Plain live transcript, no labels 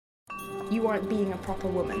you aren't being a proper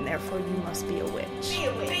woman, therefore you must be a witch. Be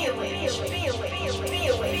a witch. Be a witch. Be a witch. Be a witch. Be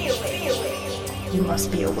a witch. Be a witch. You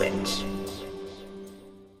must be a witch.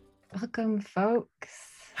 Welcome, folks.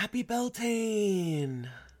 Happy Beltane.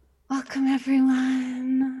 Welcome,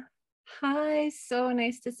 everyone. Hi, so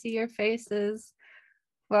nice to see your faces.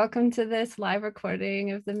 Welcome to this live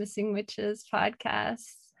recording of the Missing Witches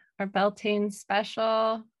podcast, our Beltane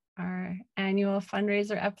special, our annual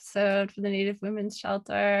fundraiser episode for the Native Women's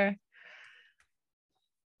Shelter.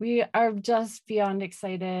 We are just beyond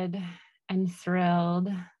excited and thrilled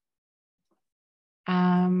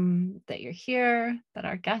that you're here, that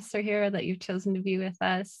our guests are here, that you've chosen to be with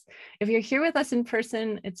us. If you're here with us in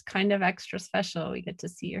person, it's kind of extra special. We get to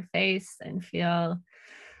see your face and feel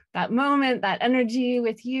that moment, that energy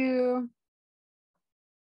with you.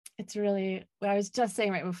 It's really, I was just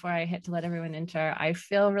saying right before I hit to let everyone enter, I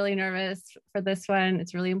feel really nervous for this one.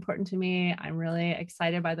 It's really important to me. I'm really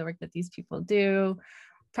excited by the work that these people do,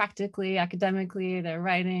 practically, academically, their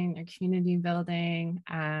writing, their community building.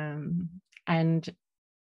 And,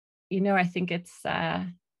 you know, I think it's,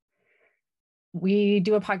 we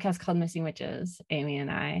do a podcast called Missing Witches, Amy and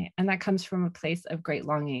I, and that comes from a place of great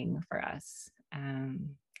longing for us.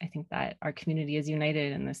 I think that our community is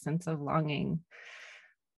united in this sense of longing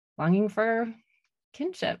for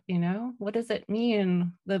kinship. You know, what does it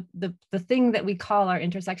mean? The thing that we call our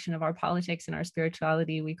intersection of our politics and our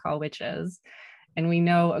spirituality, we call witches. And we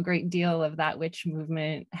know a great deal of that witch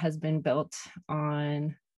movement has been built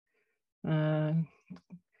on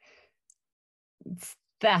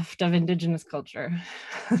theft of Indigenous culture.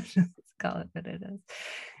 Let's call it what it is.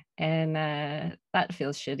 And that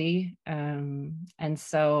feels shitty. And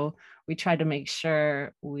so we try to make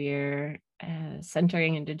sure we're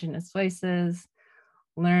centering Indigenous voices,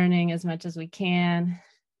 learning as much as we can,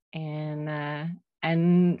 and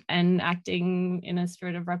acting in a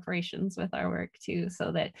spirit of reparations with our work too,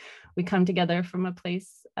 so that we come together from a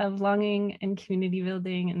place of longing and community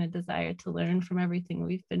building and a desire to learn from everything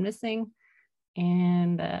we've been missing,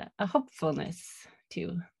 and a hopefulness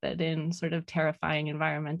too, that in sort of terrifying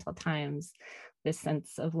environmental times, this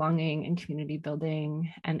sense of longing and community building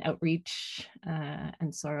and outreach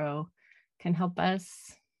and sorrow can help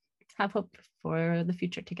us have hope for the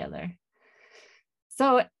future together.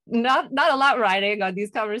 So not a lot riding on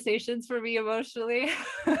these conversations for me emotionally,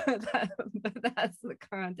 but that's the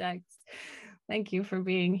context. Thank you for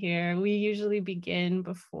being here. We usually begin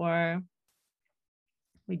before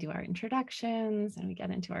we do our introductions and we get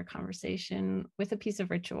into our conversation with a piece of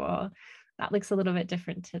ritual. That looks a little bit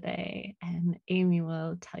different today, and Amy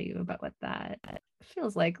will tell you about what that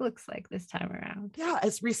feels like, looks like this time around. Yeah,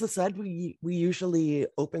 as Risa said, we usually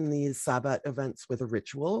open these Sabbat events with a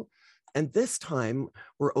ritual. And this time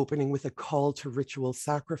we're opening with a call to ritual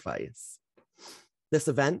sacrifice. This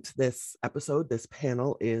event, this episode, this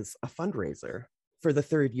panel is a fundraiser. For the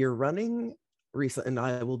third year running, Risa and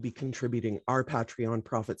I will be contributing our Patreon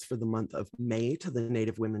profits for the month of May to the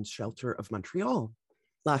Native Women's Shelter of Montreal.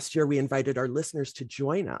 Last year, we invited our listeners to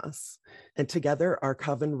join us, and together our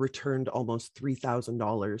coven returned almost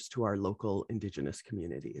 $3,000 to our local Indigenous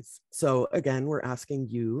communities. So again, we're asking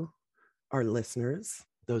you, our listeners,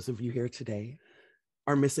 those of you here today,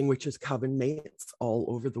 our Missing Witches coven mates all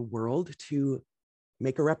over the world, to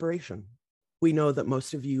make a reparation. We know that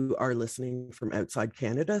most of you are listening from outside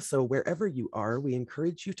Canada, so wherever you are, we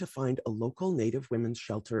encourage you to find a local Native women's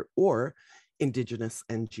shelter or Indigenous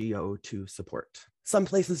NGO to support. Some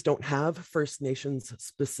places don't have First Nations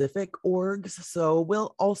specific orgs, so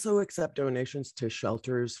we'll also accept donations to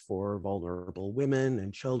shelters for vulnerable women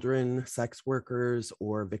and children, sex workers,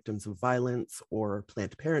 or victims of violence, or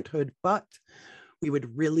Planned Parenthood, but we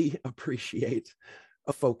would really appreciate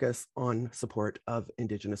a focus on support of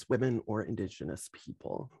Indigenous women or Indigenous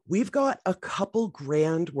people. We've got a couple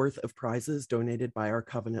grand worth of prizes donated by our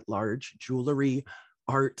coven at large: jewelry,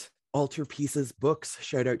 art, altar pieces, books.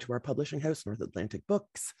 Shout out to our publishing house, North Atlantic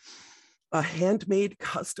Books. A handmade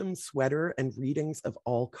custom sweater and readings of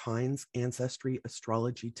all kinds: ancestry,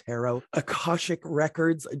 astrology, tarot, Akashic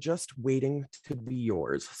records, just waiting to be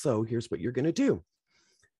yours. So here's what you're going to do.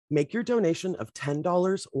 Make your donation of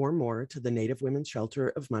 $10 or more to the Native Women's Shelter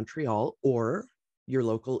of Montreal or your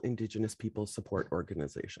local Indigenous people support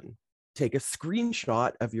organization. Take a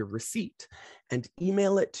screenshot of your receipt and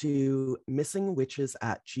email it to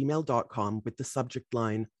missingwitches@gmail.com with the subject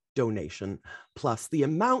line donation plus the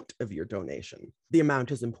amount of your donation. The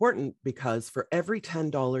amount is important because for every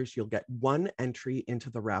 $10, you'll get one entry into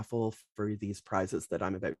the raffle for these prizes that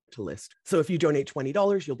I'm about to list. So if you donate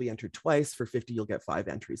 $20, you'll be entered twice. For $50, you'll get 5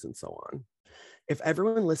 entries and so on. If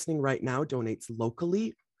everyone listening right now donates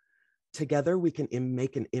locally, together we can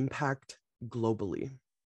make an impact globally.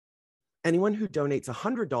 Anyone who donates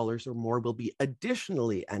 $100 or more will be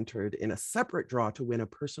additionally entered in a separate draw to win a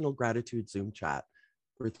personal gratitude Zoom chat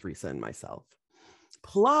with Theresa and myself.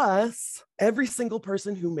 Plus, every single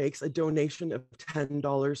person who makes a donation of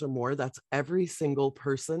 $10 or more, that's every single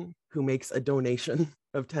person who makes a donation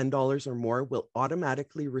of $10 or more, will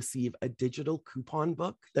automatically receive a digital coupon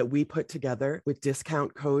book that we put together with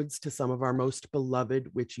discount codes to some of our most beloved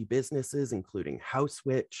witchy businesses, including House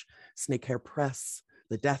Witch, Snake Hair Press,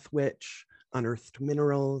 The Death Witch, Unearthed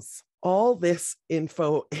Minerals. All this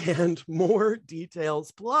info and more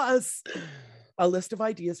details, plus a list of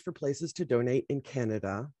ideas for places to donate in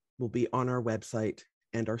Canada, will be on our website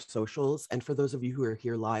and our socials. And for those of you who are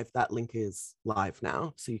here live, that link is live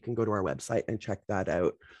now. So you can go to our website and check that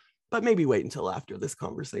out. But maybe wait until after this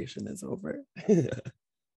conversation is over.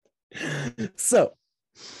 So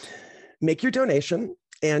make your donation.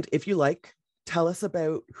 And if you like, tell us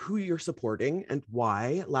about who you're supporting and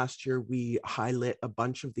why. Last year, we highlight a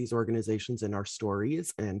bunch of these organizations in our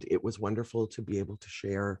stories, and it was wonderful to be able to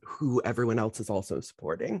share who everyone else is also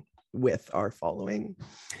supporting with our following.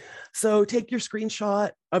 So take your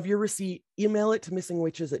screenshot of your receipt, email it to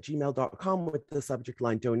missingwitches@gmail.com with the subject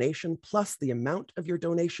line donation, plus the amount of your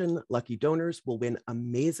donation. Lucky donors will win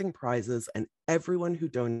amazing prizes, and everyone who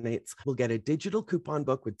donates will get a digital coupon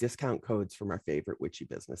book with discount codes from our favorite witchy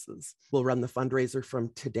businesses. We'll run the fundraiser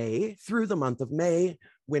from today through the month of May.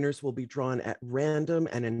 Winners will be drawn at random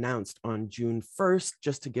and announced on June 1st.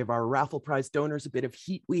 Just to give our raffle prize donors a bit of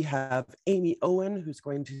heat, we have Amy Owen, who's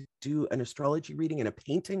going to do an astrology reading and a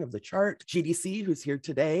painting of the chart. GDC, who's here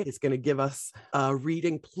today, is going to give us a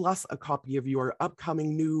reading plus a copy of your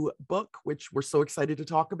upcoming new book, which we're so excited to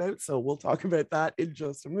talk about. So we'll talk about that in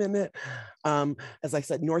just a minute. As I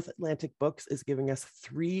said, North Atlantic Books is giving us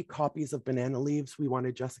 3 copies of Banana Leaves. We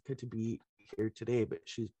wanted Jessica to be here today, but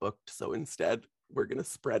she's booked. So instead, we're going to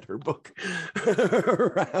spread her book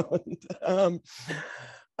around.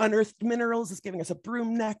 Unearthed Minerals is giving us a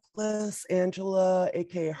broom necklace. Angela,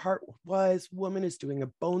 aka Heartwise Woman, is doing a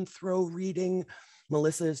bone throw reading.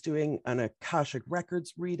 Melissa is doing an Akashic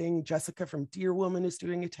Records reading. Jessica from Dear Woman is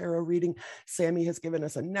doing a tarot reading. Sammy has given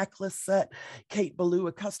us a necklace set. Kate Ballou,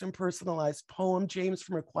 a custom personalized poem. James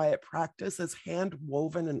from A Quiet Practice has hand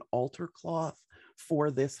woven an altar cloth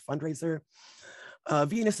for this fundraiser.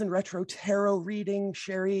 Venus in Retro Tarot reading.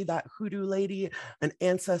 Sherry, that hoodoo lady, an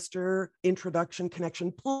ancestor introduction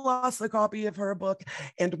connection, plus a copy of her book.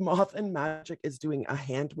 And Moth and Magic is doing a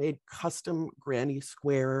handmade custom granny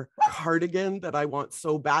square cardigan that I want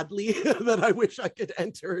so badly that I wish I could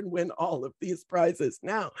enter and win all of these prizes.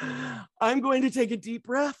 Now, I'm going to take a deep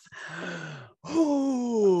breath.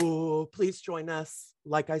 Oh, please join us.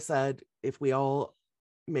 Like I said, if we all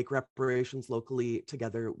make reparations locally,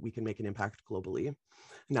 together we can make an impact globally.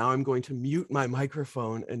 Now I'm going to mute my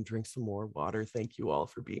microphone and drink some more water. Thank you all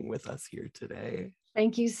for being with us here today.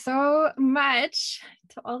 Thank you so much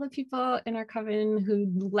to all the people in our coven who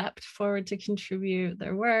leapt forward to contribute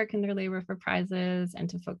their work and their labor for prizes, and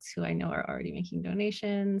to folks who I know are already making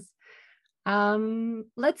donations.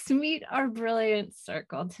 Let's meet our brilliant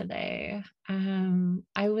circle today.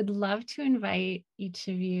 I would love to invite each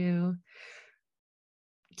of you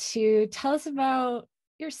to tell us about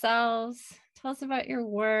yourselves, tell us about your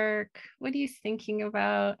work. What are you thinking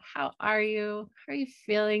about? How are you? How are you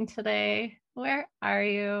feeling today? Where are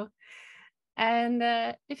you? And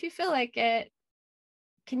if you feel like it,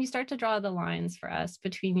 can you start to draw the lines for us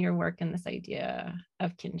between your work and this idea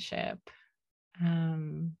of kinship?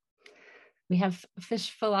 We have fish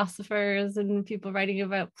philosophers and people writing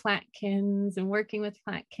about plant kins and working with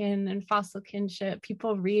plant kin and fossil kinship,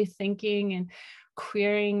 people rethinking and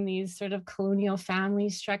queering these sort of colonial family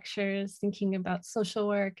structures, thinking about social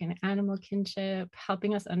work and animal kinship,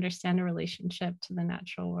 helping us understand a relationship to the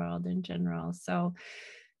natural world in general. So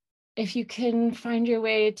if you can find your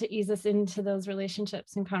way to ease us into those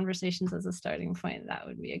relationships and conversations as a starting point, that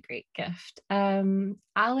would be a great gift.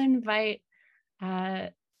 I'll invite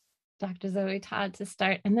Dr. Zoe Todd to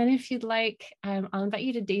start. And then if you'd like, I'll invite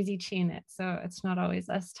you to daisy chain it. So it's not always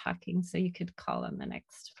us talking, so you could call on the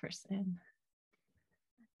next person.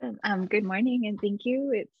 Good morning and thank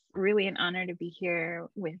you. It's really an honor to be here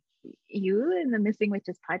with you in the Missing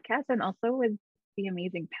Witches podcast, and also with the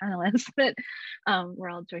amazing panelists that we're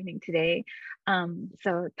all joining today.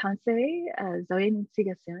 So Tansei, Zoe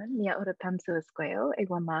Nsigasun, Nia Ura Pamsu Esqueo,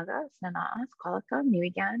 Eguamaga, Snanaas, Qualaka,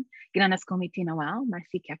 Niwigan, Ginanas Komiti Nawal,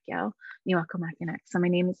 Marcy Kakyao, Niwakumakinak. So my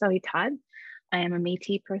name is Zoe Todd. I am a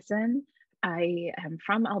Métis person. I am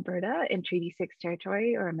from Alberta in Treaty 6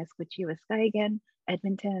 territory, or Miskwichi Wiskaigan,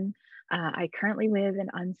 Edmonton. I currently live in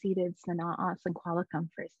unceded Snuneymuxw and Qualicum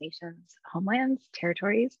First Nations homelands,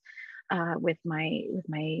 territories, with my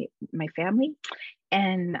family.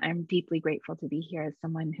 And I'm deeply grateful to be here as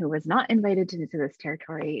someone who was not invited to this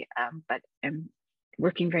territory, but am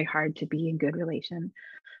working very hard to be in good relation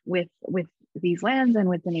with these lands and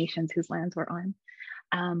with the nations whose lands we're on.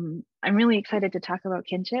 I'm really excited to talk about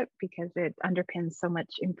kinship because it underpins so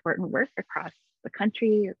much important work across the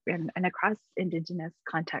country and across Indigenous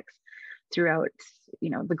contexts throughout,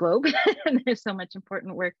 the globe. And there's so much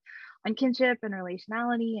important work on kinship and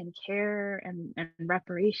relationality and care and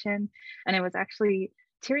reparation. And I was actually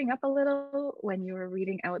tearing up a little when you were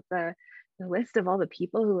reading out the list of all the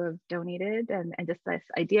people who have donated and just this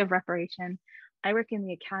idea of reparation. I work in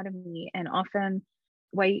the academy, and often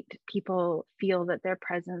white people feel that their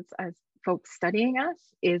presence as folks studying us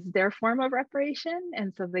is their form of reparation.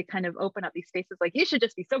 And so they kind of open up these spaces like, you should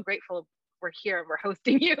just be so grateful we're here and we're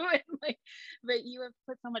hosting you. And but you have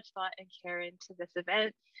put so much thought and care into this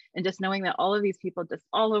event. And just knowing that all of these people just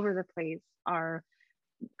all over the place are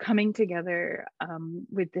coming together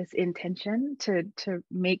with this intention to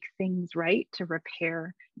make things right, to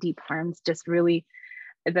repair deep harms, just really,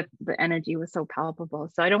 the energy was so palpable.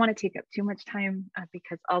 So I don't want to take up too much time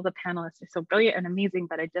because all the panelists are so brilliant and amazing,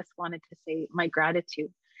 but I just wanted to say my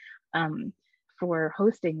gratitude for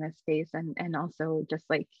hosting this space, and also just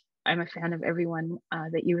like, I'm a fan of everyone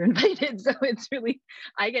that you invited. So it's really,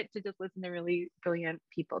 I get to just listen to really brilliant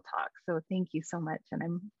people talk. So thank you so much. And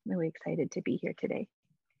I'm really excited to be here today.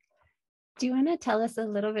 Do you want to tell us a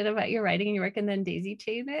little bit about your writing and your work and then daisy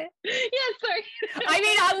chain it? Yeah, sorry.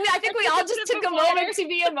 I think we all just took a moment to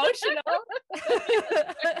be emotional.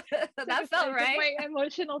 That felt right. My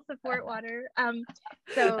emotional support water.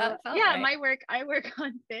 So yeah, right. I work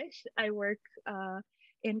on fish. I work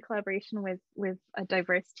in collaboration with a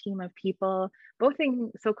diverse team of people, both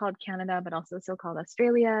in so-called Canada, but also so-called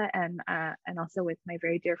Australia, and also with my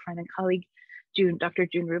very dear friend and colleague, Dr.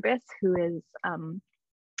 June Rubis, who is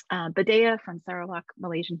Badea from Sarawak,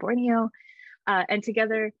 Malaysian Borneo. And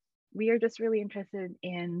together, we are just really interested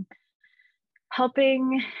in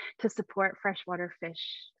helping to support freshwater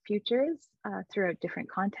fish futures throughout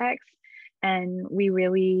different contexts. And we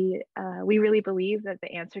really believe that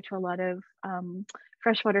the answer to a lot of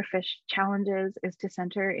freshwater fish challenges is to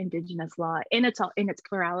center Indigenous law in its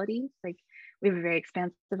plurality. Like, we have a very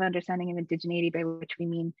expansive understanding of indigeneity, by which we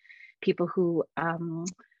mean people who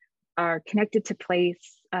are connected to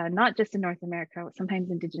place, not just in North America. Sometimes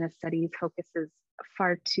Indigenous studies focuses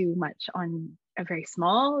far too much on a very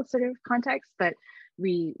small sort of context, but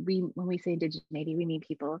we when we say indigeneity, we mean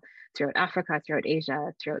people throughout Africa, throughout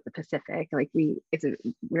Asia, throughout the Pacific. Like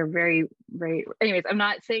we're very, very, anyways, I'm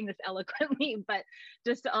not saying this eloquently, but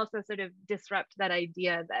just to also sort of disrupt that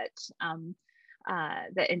idea that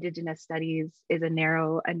that Indigenous studies is a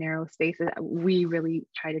narrow space. We really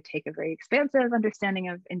try to take a very expansive understanding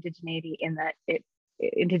of indigeneity, in that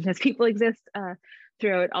Indigenous people exist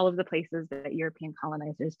throughout all of the places that European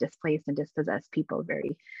colonizers displaced and dispossessed people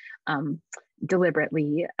very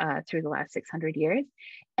deliberately through the last 600 years.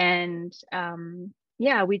 And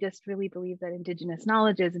yeah, we just really believe that Indigenous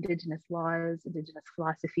knowledges, Indigenous laws, Indigenous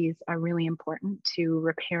philosophies are really important to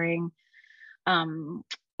repairing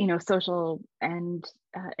social and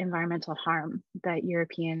environmental harm that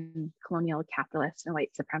European colonial capitalist and white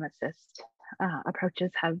supremacist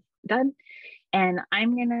approaches have done. And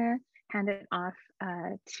I'm gonna hand it off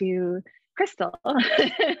to Crystal.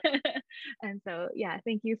 And so, yeah,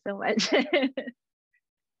 thank you so much.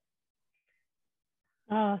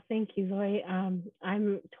 Oh, thank you, Zoe.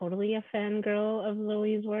 I'm totally a fangirl of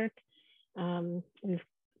Zoe's work. We've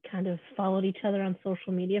kind of followed each other on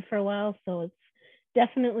social media for a while, so it's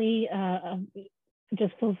definitely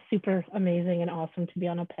just feels super amazing and awesome to be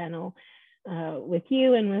on a panel with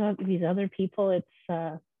you and with these other people.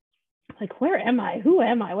 It's like, where am I? Who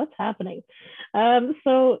am I? What's happening?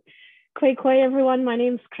 So Kway Kway, everyone. My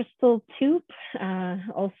name's Crystal Toop.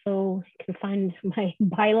 Also, you can find my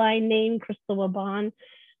byline name, Crystal Waban.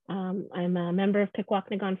 I'm a member of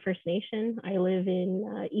Pikwakanagan First Nation. I live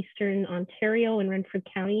in Eastern Ontario in Renfrew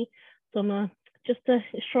County. So I'm just a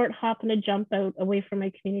short hop and a jump out away from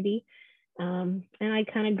my community. And I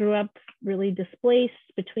kind of grew up really displaced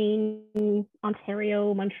between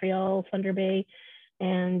Ontario, Montreal, Thunder Bay.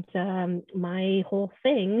 And my whole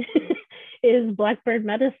thing is Blackbird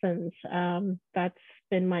Medicines. That's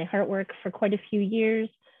been my heart work for quite a few years,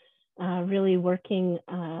 really working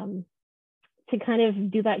to kind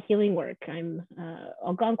of do that healing work. I'm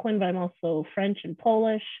Algonquin, but I'm also French and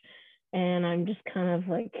Polish. And I'm just kind of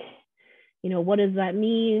like, what does that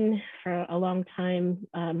mean? For a long time,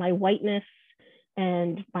 my whiteness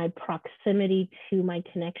and my proximity to my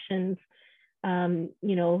connections. You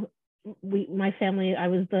know, my family, I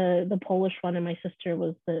was the Polish one and my sister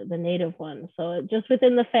was the native one. So just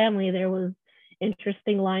within the family, there was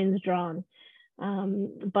interesting lines drawn.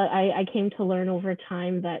 But I came to learn over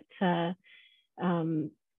time that,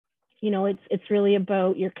 you know, it's really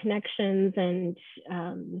about your connections and,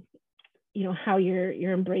 you know, how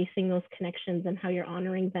you're embracing those connections and how you're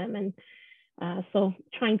honoring them. And so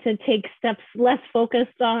trying to take steps less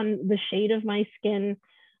focused on the shade of my skin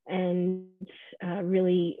and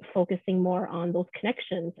really focusing more on those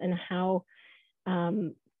connections and how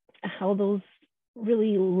those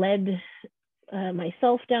really led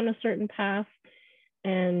myself down a certain path.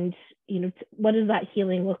 And, you know, what does that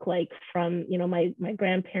healing look like from, you know, my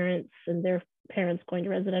grandparents and their parents going to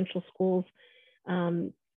residential schools,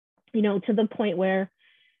 you know, to the point where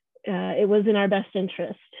it was in our best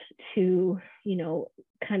interest to, you know,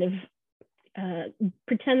 kind of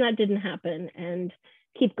pretend that didn't happen and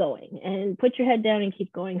keep going and put your head down and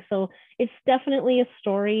keep going. So it's definitely a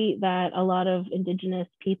story that a lot of Indigenous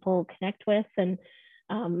people connect with. And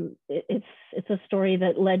it's a story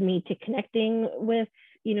that led me to connecting with,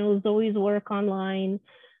 you know, Zoe's work online,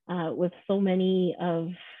 with so many of,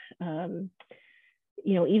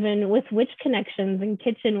 you know, even with witch connections and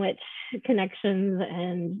kitchen witch connections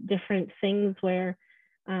and different things where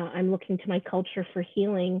I'm looking to my culture for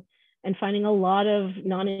healing and finding a lot of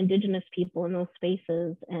non-Indigenous people in those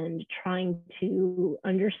spaces and trying to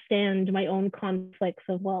understand my own conflicts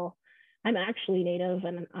of, well, I'm actually Native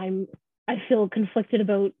and I feel conflicted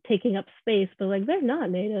about taking up space, but like they're not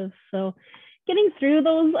Native. So getting through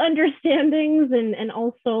those understandings and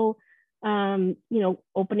also, you know,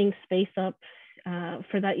 opening space up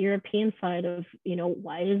for that European side of, you know,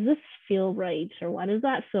 why does this feel right? Or why does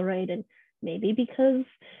that feel right? And maybe because,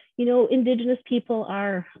 you know, Indigenous people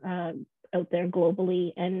are out there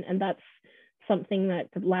globally. And that's something that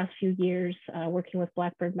the last few years, working with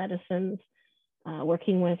Blackbird Medicines,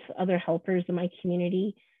 working with other helpers in my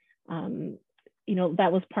community, you know,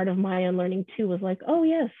 that was part of my unlearning too, was like, oh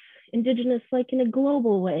yes, Indigenous, like in a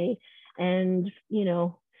global way. And, you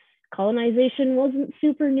know, colonization wasn't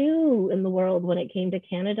super new in the world when it came to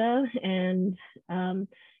Canada. And,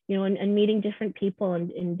 you know, and meeting different people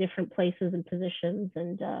in different places and positions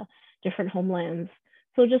and different homelands.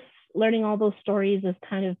 So just learning all those stories has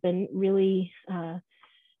kind of been really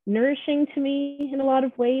nourishing to me in a lot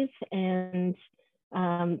of ways. And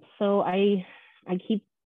so I keep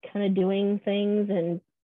kind of doing things and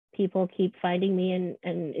people keep finding me and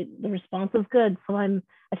the response is good. So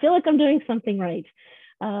I feel like I'm doing something right.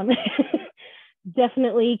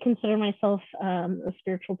 Definitely consider myself a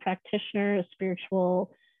spiritual practitioner, a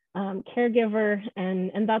spiritual caregiver,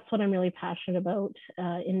 and that's what I'm really passionate about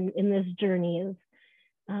in this journey is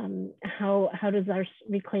how does our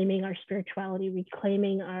reclaiming our spirituality,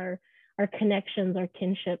 reclaiming our connections, our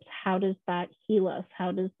kinships, how does that heal us?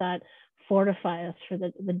 How does that fortify us for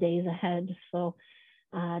the days ahead? So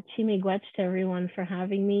Chi-miigwech to everyone for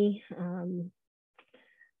having me. I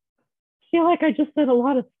feel like I just said a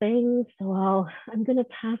lot of things, so I'm going to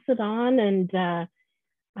pass it on, and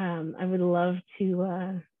I would love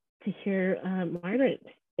to hear Margaret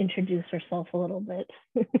introduce herself a little bit.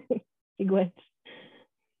 Miigwech.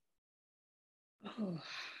 Oh,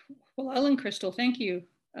 well, Ellen Crystal, thank you.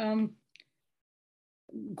 Gwe,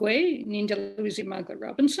 Ninja Louise Margaret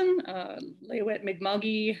Robinson, Lewet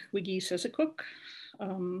Mi'kmaq Wigi Sissecook.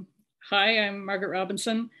 Hi, I'm Margaret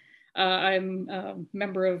Robinson. I'm a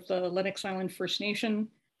member of the Lennox Island First Nation.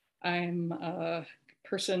 I'm a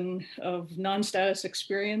person of non-status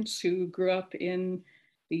experience who grew up in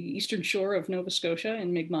the eastern shore of Nova Scotia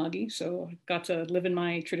in Mi'kmaq, so I got to live in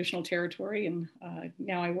my traditional territory, and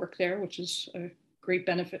now I work there, which is a great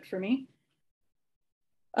benefit for me.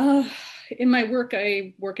 In my work,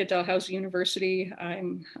 I work at Dalhousie University.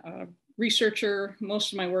 I'm a researcher.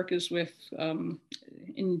 Most of my work is with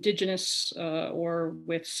Indigenous or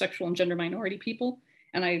with sexual and gender minority people.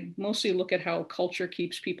 And I mostly look at how culture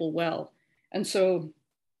keeps people well. And so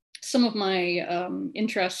some of my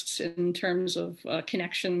interests in terms of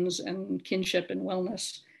connections and kinship and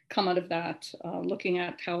wellness come out of that, looking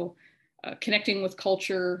at how connecting with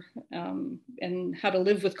culture and how to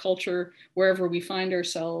live with culture wherever we find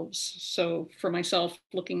ourselves. So for myself,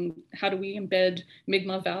 looking, how do we embed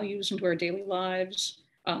Mi'kmaq values into our daily lives?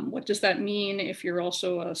 What does that mean if you're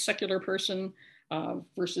also a secular person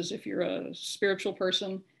versus if you're a spiritual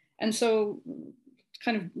person? And so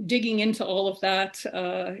kind of digging into all of that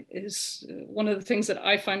is one of the things that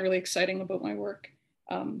I find really exciting about my work,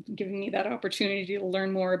 giving me that opportunity to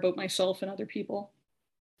learn more about myself and other people.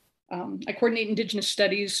 I coordinate Indigenous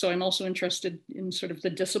studies, so I'm also interested in sort of the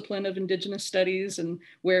discipline of Indigenous studies and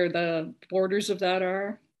where the borders of that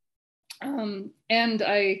are. And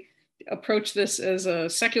I approach this as a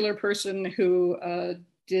secular person who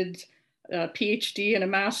did a PhD and a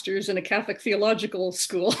master's in a Catholic theological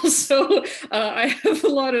school. So I have a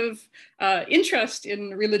lot of interest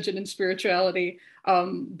in religion and spirituality,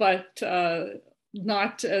 but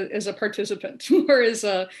not as a participant, more as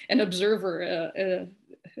an observer.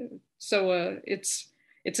 So it's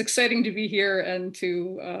exciting to be here and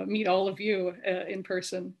to meet all of you in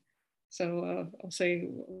person. So I'll say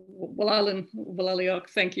Walalan, Walaliok,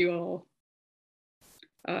 thank you all.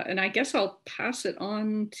 And I guess I'll pass it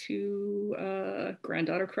on to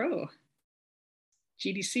Granddaughter Crow.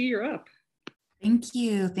 GDC, you're up. Thank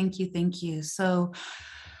you, thank you, thank you. So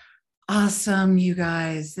awesome, you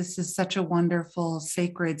guys. This is such a wonderful,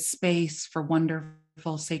 sacred space for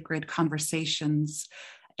wonderful, sacred conversations.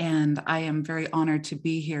 And I am very honored to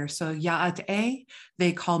be here. So Ya'at'e,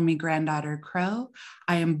 they call me Granddaughter Crow.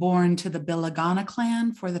 I am born to the Bilagana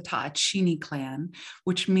clan for the Ta'achini clan,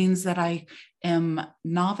 which means that I am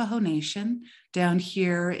Navajo Nation down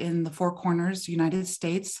here in the Four Corners, United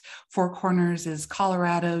States. Four Corners is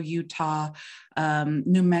Colorado, Utah,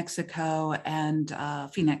 New Mexico, and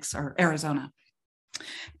Phoenix or Arizona.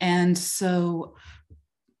 And so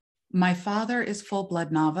my father is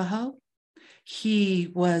full-blood Navajo.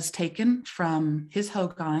 He was taken from his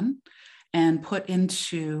Hogan and put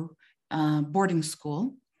into boarding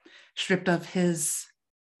school, stripped of his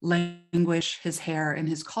language, his hair, and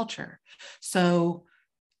his culture. So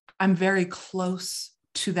I'm very close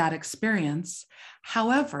to that experience.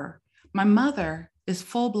 However, my mother is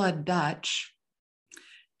full-blood Dutch.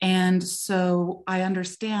 And so I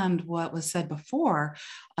understand what was said before,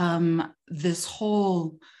 this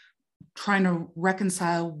whole trying to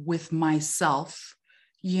reconcile with myself,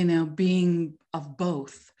 you know, being of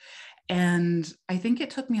both. And I think it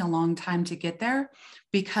took me a long time to get there,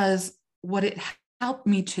 because what it helped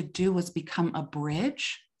me to do was become a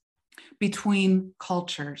bridge between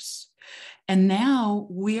cultures. And now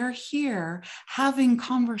we're here having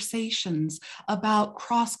conversations about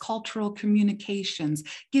cross-cultural communications,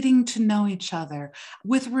 getting to know each other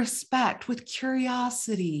with respect, with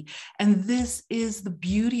curiosity. And this is the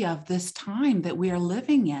beauty of this time that we are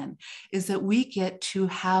living in, is that we get to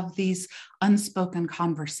have these unspoken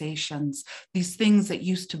conversations, these things that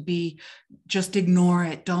used to be just ignore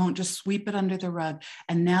it, don't, just sweep it under the rug.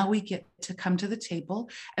 And now we get to come to the table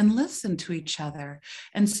and listen to each other.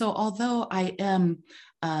 And so although I am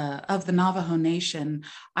of the Navajo Nation,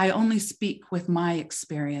 I only speak with my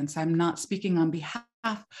experience. I'm not speaking on behalf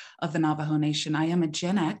of the Navajo Nation. I am a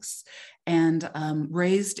Gen X and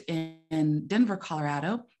raised in Denver,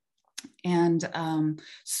 Colorado. And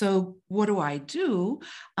so what do?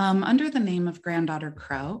 Under the name of Granddaughter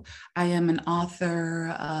Crow, I am an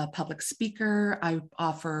author, a public speaker. I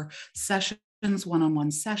offer sessions,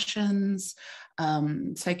 one-on-one sessions,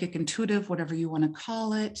 psychic intuitive, whatever you want to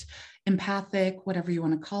call it, empathic, whatever you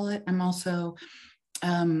want to call it. I'm also,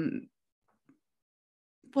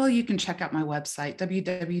 well, you can check out my website,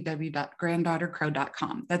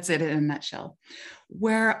 www.granddaughtercrow.com. That's it in a nutshell.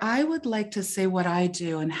 Where I would like to say what I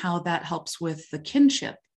do and how that helps with the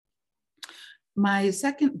kinship. My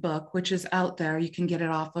second book, which is out there, you can get it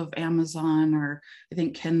off of Amazon or I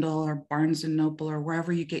think Kindle or Barnes & Noble or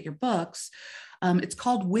wherever you get your books. It's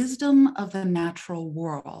called Wisdom of the Natural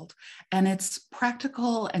World, and it's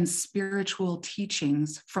practical and spiritual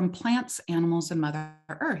teachings from plants, animals, and Mother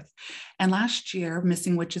Earth. And last year,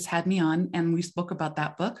 Missing Witches had me on, and we spoke about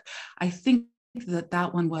that book. I think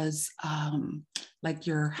that one was like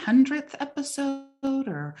your 100th episode,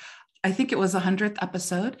 or I think it was 100th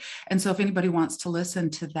episode. And so if anybody wants to listen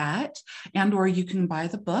to that, and or you can buy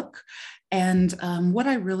the book. And what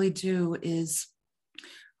I really do is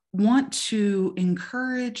want to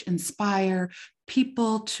encourage, inspire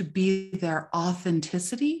people to be their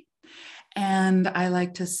authenticity. And I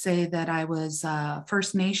like to say that I was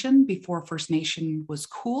First Nation before First Nation was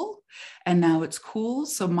cool, and now it's cool.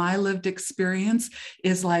 So my lived experience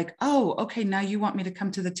is like, oh, okay, now you want me to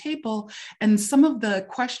come to the table. And some of the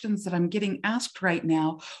questions that I'm getting asked right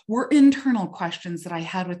now were internal questions that I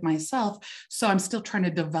had with myself. So I'm still trying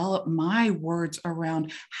to develop my words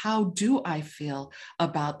around how do I feel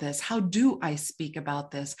about this? How do I speak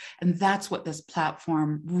about this? And that's what this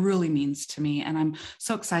platform really means to me. And I'm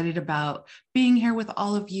so excited about being here with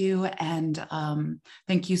all of you, and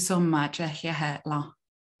thank you so much. Thank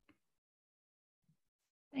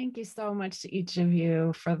you so much to each of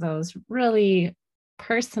you for those really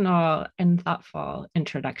personal and thoughtful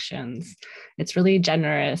introductions. It's really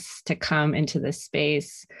generous to come into this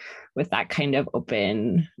space with that kind of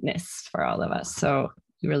openness for all of us. So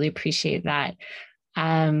we really appreciate that.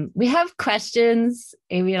 We have questions.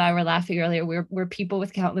 Amy and I were laughing earlier. We're people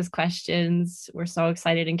with countless questions. We're so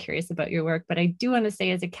excited and curious about your work. But I do want to say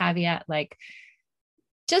as a caveat, like,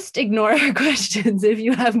 just ignore our questions if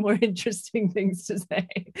you have more interesting things to say.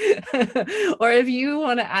 Or if you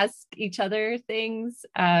want to ask each other things,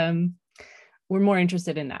 we're more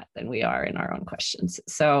interested in that than we are in our own questions.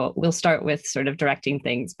 So we'll start with sort of directing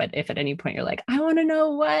things. But if at any point you're like, I want to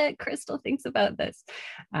know what Crystal thinks about this,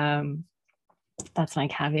 that's my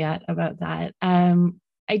caveat about that.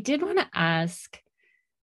 I did want to ask,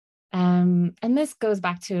 and this goes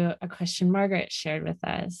back to a question Margaret shared with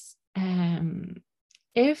us.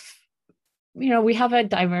 If, we have a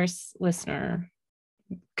diverse listener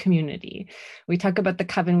community, we talk about the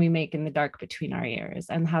coven we make in the dark between our ears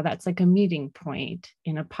and how that's like a meeting point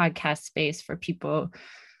in a podcast space for people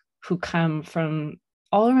who come from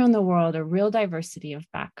all around the world, a real diversity of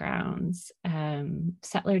backgrounds,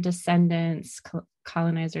 settler descendants,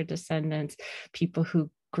 colonizer descendants, people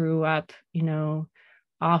who grew up,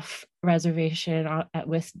 off reservation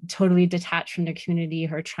with totally detached from the community,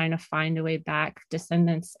 who are trying to find a way back,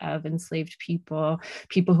 descendants of enslaved people,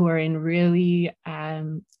 people who are in really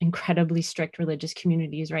incredibly strict religious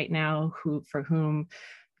communities right now, for whom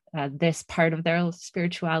this part of their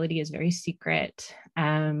spirituality is very secret.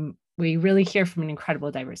 We really hear from an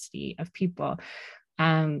incredible diversity of people.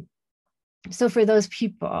 So for those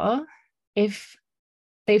people, if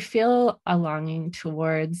they feel a longing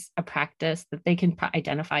towards a practice that they can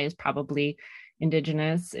identify as probably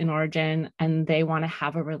Indigenous in origin, and they want to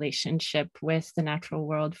have a relationship with the natural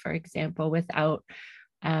world, for example, without,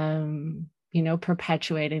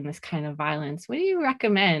 perpetuating this kind of violence, what do you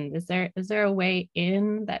recommend? Is there a way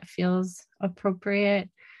in that feels appropriate,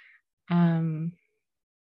 or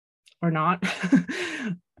not?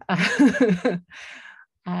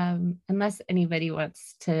 Unless anybody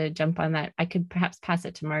wants to jump on that, I could perhaps pass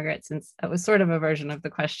it to Margaret, since that was sort of a version of the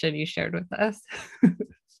question you shared with us.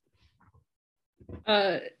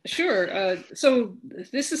 Sure. So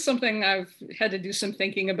this is something I've had to do some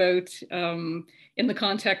thinking about in the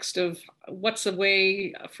context of what's a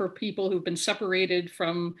way for people who've been separated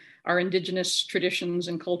from our Indigenous traditions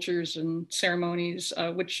and cultures and ceremonies,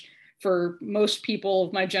 which for most people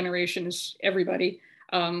of my generation is everybody.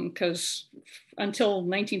 Because until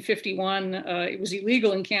 1951, it was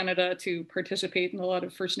illegal in Canada to participate in a lot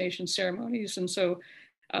of First Nations ceremonies. And so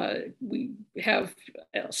we have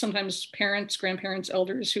sometimes parents, grandparents,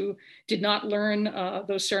 elders who did not learn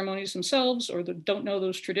those ceremonies themselves, or don't know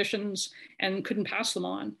those traditions and couldn't pass them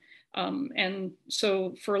on. And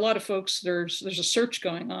so for a lot of folks, there's a search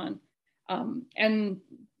going on. And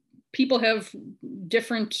people have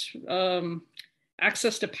different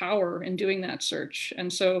access to power in doing that search.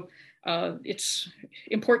 And so it's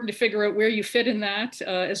important to figure out where you fit in that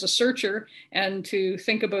as a searcher, and to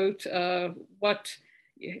think about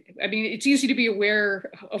it's easy to be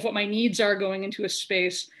aware of what my needs are going into a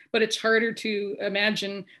space, but it's harder to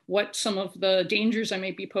imagine what some of the dangers I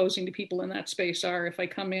might be posing to people in that space are if I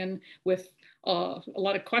come in with a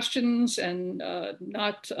lot of questions and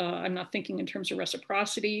I'm not thinking in terms of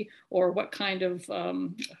reciprocity, or what kind of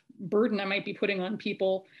burden I might be putting on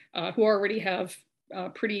people who already have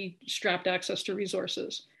pretty strapped access to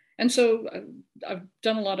resources. And so I've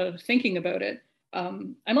done a lot of thinking about it.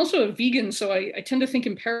 I'm also a vegan, so I tend to think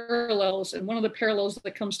in parallels. And one of the parallels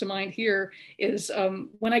that comes to mind here is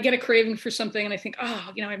when I get a craving for something and I think,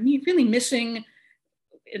 I'm really missing.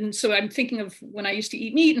 And so I'm thinking of when I used to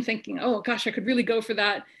eat meat and thinking, oh gosh, I could really go for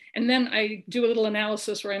that. And then I do a little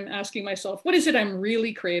analysis where I'm asking myself, what is it I'm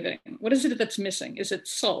really craving? What is it that's missing? Is it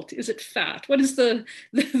salt? Is it fat? What is the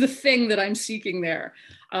thing that I'm seeking there?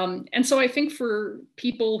 And so I think for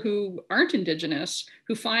people who aren't Indigenous,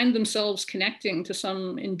 who find themselves connecting to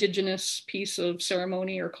some Indigenous piece of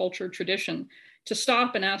ceremony or culture tradition, to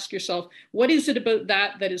stop and ask yourself, what is it about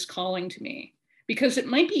that is calling to me? Because it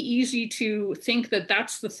might be easy to think that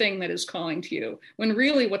that's the thing that is calling to you, when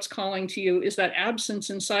really what's calling to you is that absence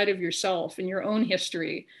inside of yourself and your own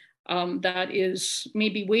history that is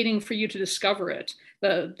maybe waiting for you to discover it.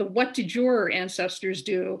 The what did your ancestors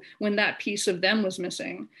do when that piece of them was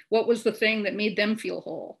missing? What was the thing that made them feel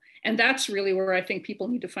whole? And that's really where I think people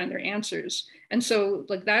need to find their answers. And so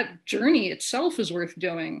like that journey itself is worth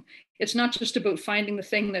doing. It's not just about finding the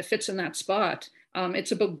thing that fits in that spot.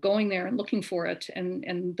 It's about going there and looking for it,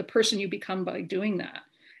 and the person you become by doing that.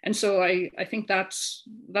 And so I think that's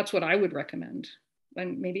what I would recommend.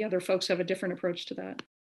 And maybe other folks have a different approach to that.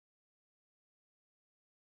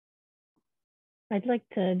 I'd like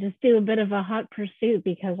to just do a bit of a hot pursuit,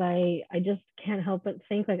 because I just can't help but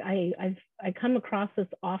think, like, I come across this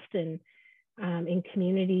often in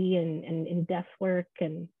community and in death work,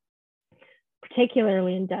 and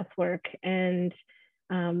particularly in death work. And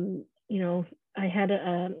I had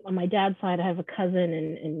on my dad's side, I have a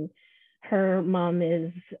cousin, and her mom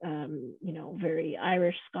is very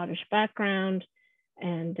Irish, Scottish background,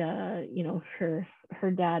 and her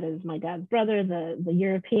dad is my dad's brother, the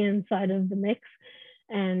European side of the mix.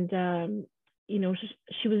 And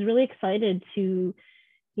she was really excited to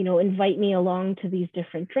invite me along to these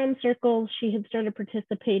different drum circles she had started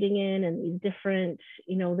participating in, and these different,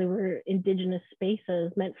 they were Indigenous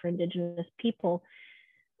spaces meant for Indigenous people.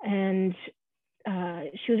 And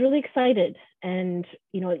she was really excited, and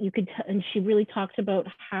you could and she really talked about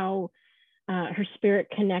how her spirit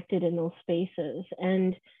connected in those spaces.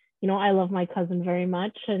 And I love my cousin very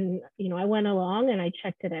much, and I went along and I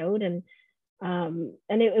checked it out, and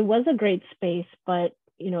it was a great space, but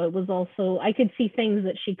it was also, I could see things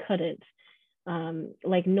that she couldn't,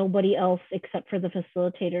 like nobody else except for the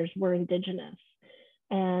facilitators were Indigenous.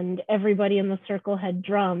 And everybody in the circle had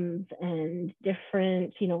drums and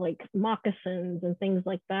different, like moccasins and things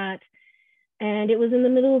like that. And it was in the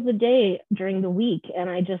middle of the day during the week. And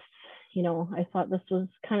I just, I thought this was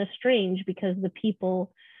kind of strange, because the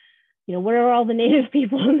people, where are all the Native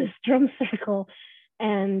people in this drum circle?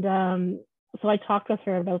 And so I talked with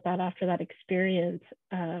her about that after that experience,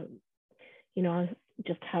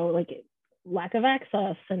 just how, like, lack of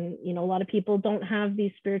access. And, a lot of people don't have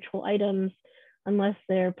these spiritual items unless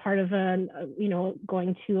they're part of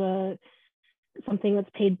going to something that's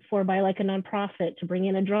paid for by like a nonprofit to bring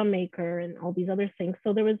in a drum maker and all these other things.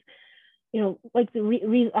 So there was, like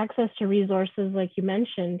the access to resources, like you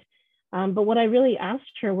mentioned. But what I really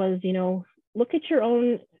asked her was, look at your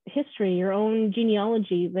own history, your own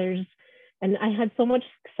genealogy. And I had so much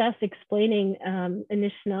success explaining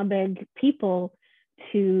Anishinaabe people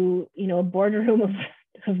to, a boardroom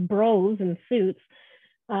of bros in suits.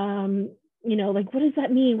 Like, what does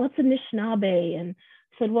that mean? What's Anishinaabe? And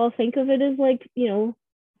I said, well, think of it as like,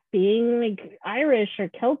 being like Irish or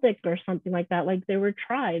Celtic or something like that. Like, there were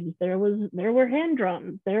tribes, there were hand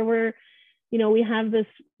drums, there were, we have this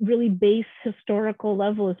really base historical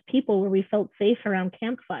level as people where we felt safe around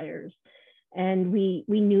campfires, and we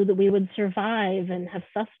knew that we would survive and have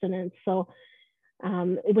sustenance. So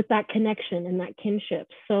with that connection and that kinship.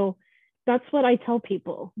 So that's what I tell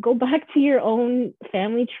people. Go back to your own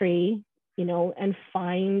family tree, and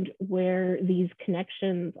find where these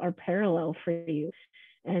connections are parallel for you.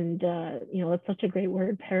 And, it's such a great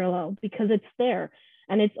word, parallel, because it's there.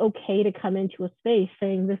 And it's okay to come into a space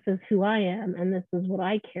saying, this is who I am, and this is what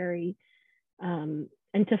I carry. And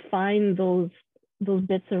to find those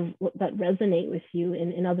bits of that resonate with you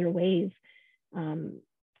in other ways.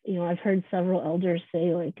 I've heard several elders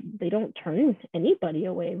say, like, they don't turn anybody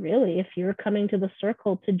away, really. If you're coming to the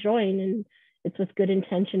circle to join and it's with good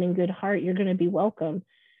intention and good heart, you're going to be welcome.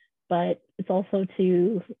 But it's also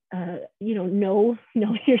to, know your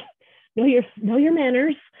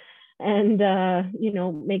manners, and,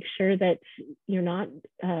 make sure that you're not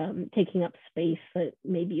taking up space that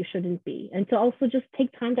maybe you shouldn't be. And to also just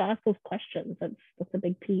take time to ask those questions. That's a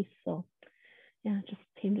big piece. So yeah, it just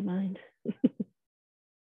came to mind.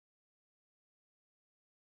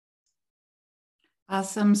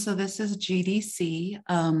 Awesome. So this is GDC.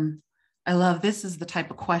 I love, this is the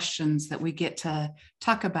type of questions that we get to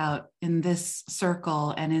talk about in this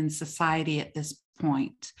circle and in society at this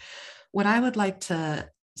point. What I would like to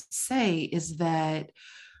say is that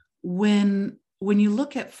when you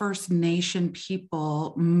look at First Nation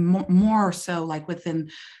people, more so like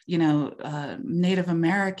within, Native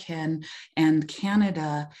American and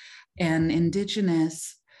Canada and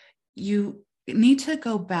Indigenous, you need to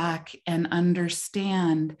go back and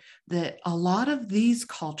understand that a lot of these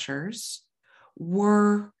cultures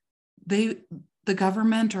the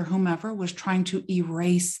government or whomever was trying to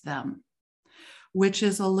erase them, which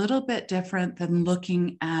is a little bit different than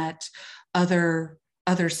looking at other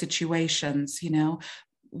situations.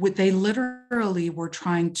 They literally were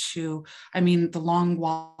trying to, the Long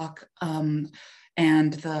Walk,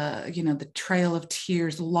 and the Trail of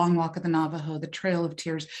Tears, the Long Walk of the Navajo, the Trail of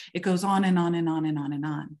Tears, it goes on and on and on and on and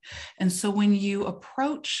on. And so when you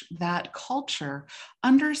approach that culture,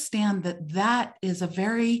 understand that is a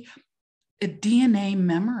DNA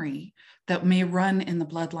memory that may run in the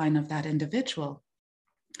bloodline of that individual.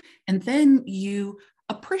 And then you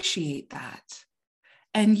appreciate that,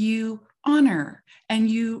 and you honor, and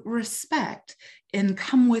you respect, and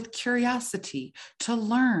come with curiosity to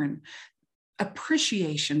learn.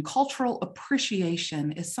 appreciation, cultural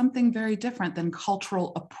appreciation is something very different than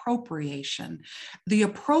cultural appropriation. The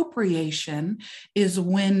appropriation is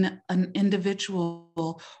when an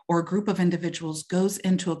individual or a group of individuals goes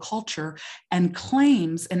into a culture and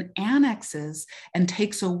claims and annexes and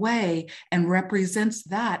takes away and represents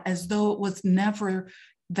that as though it was never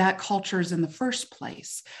that culture's in the first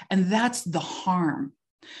place. And that's the harm.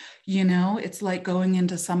 You know, it's like going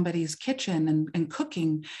into somebody's kitchen and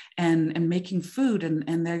cooking and making food,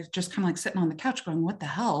 and they're just kind of like sitting on the couch going, what the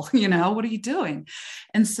hell? You know, what are you doing?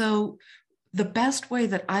 And so the best way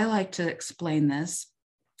that I like to explain this,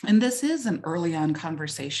 and this is an early on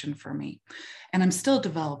conversation for me, and I'm still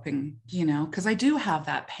developing, you know, because I do have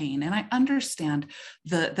that pain and I understand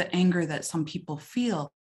the anger that some people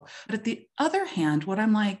feel. But at the other hand, what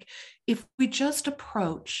I'm like, if we just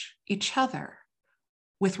approach each other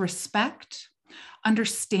with respect,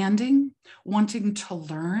 understanding, wanting to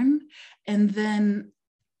learn, and then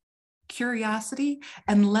curiosity,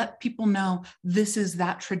 and let people know this is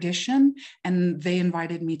that tradition and they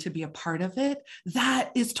invited me to be a part of it,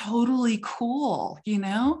 that is totally cool, you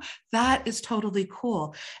know? That is totally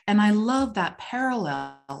cool. And I love that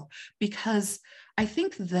parallel because I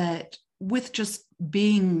think that with just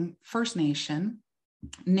being First Nation,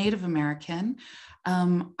 Native American,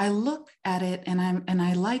 I look at it and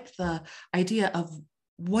I like the idea of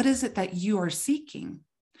what is it that you are seeking?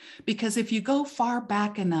 Because if you go far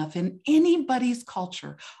back enough in anybody's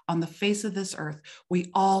culture on the face of this earth,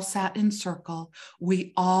 we all sat in circle,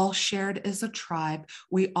 we all shared as a tribe,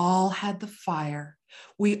 we all had the fire.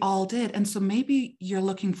 We all did. And so maybe you're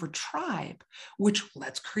looking for tribe, which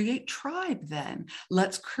let's create tribe then.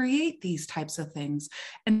 Let's create these types of things.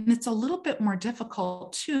 And it's a little bit more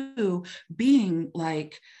difficult too, being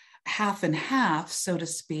like half and half, so to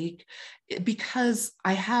speak, because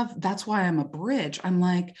that's why I'm a bridge. I'm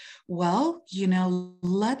like, well, you know,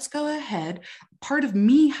 let's go ahead. Part of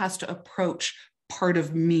me has to approach part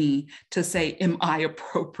of me to say, am I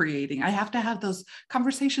appropriating? I have to have those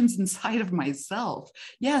conversations inside of myself.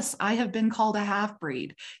 Yes, I have been called a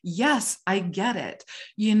half-breed. Yes, I get it,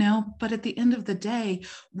 you know, but at the end of the day,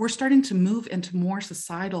 we're starting to move into more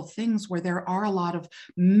societal things where there are a lot of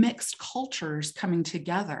mixed cultures coming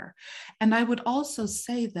together. And I would also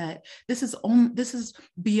say that this is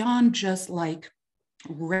beyond just like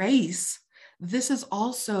race. This is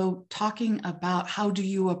also talking about how do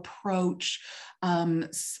you approach the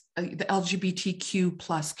LGBTQ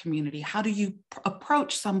plus community? How do you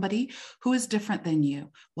approach somebody who is different than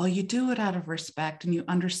you? Well, you do it out of respect and you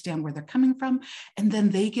understand where they're coming from, and then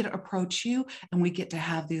they get to approach you and we get to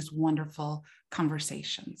have these wonderful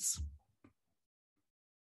conversations.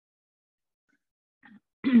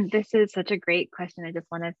 This is such a great question. I just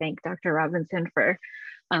want to thank Dr. Robinson for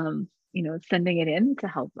sending it in to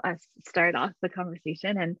help us start off the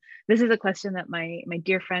conversation. And this is a question that my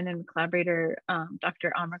dear friend and collaborator,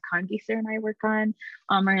 Dr. Amar Khan-Gieser and I work on.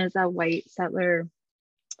 Amar is a white settler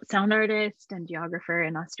sound artist and geographer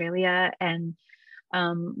in Australia. And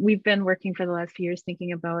we've been working for the last few years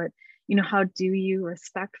thinking about, how do you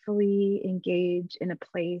respectfully engage in a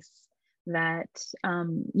place that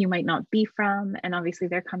you might not be from? And obviously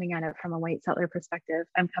they're coming at it from a white settler perspective.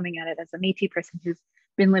 I'm coming at it as a Métis person who's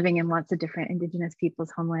been living in lots of different Indigenous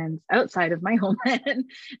people's homelands outside of my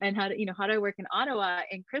homeland. And how do I work in Ottawa,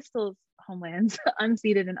 in Crystal's homelands,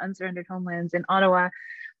 unceded and unsurrendered homelands in Ottawa,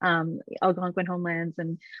 Algonquin homelands.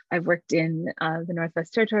 And I've worked in the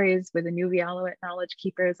Northwest Territories with the Nunavut Knowledge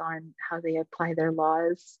Keepers on how they apply their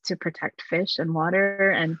laws to protect fish and water.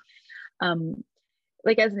 And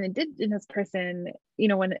like as an Indigenous person,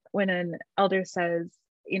 when an elder says,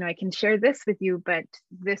 I can share this with you, but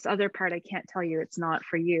this other part, I can't tell you, it's not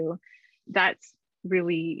for you. That's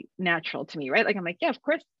really natural to me, right? Like, I'm like, yeah, of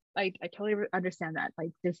course, I totally understand that.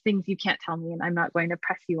 Like, there's things you can't tell me and I'm not going to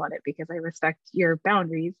press you on it because I respect your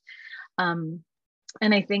boundaries. And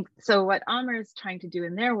I think, so what Amar is trying to do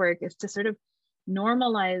in their work is to sort of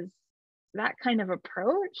normalize that kind of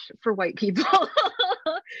approach for white people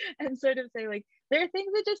and sort of say, like, there are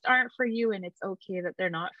things that just aren't for you and it's okay that they're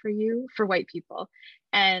not for you for white people.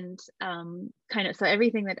 And kind of, so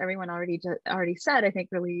everything that everyone already said, I think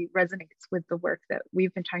really resonates with the work that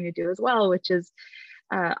we've been trying to do as well, which is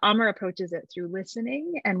Amar approaches it through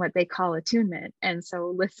listening and what they call attunement. And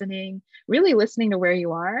so really listening to where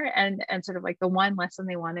you are, and sort of like the one lesson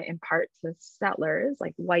they want to impart to settlers,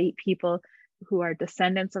 like white people who are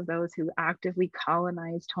descendants of those who actively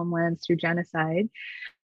colonized homelands through genocide.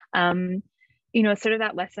 Sort of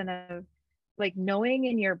that lesson of like knowing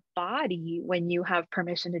in your body when you have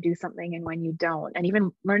permission to do something and when you don't, and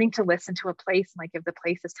even learning to listen to a place. Like if the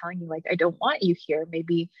place is telling you like, I don't want you here,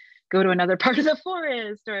 maybe go to another part of the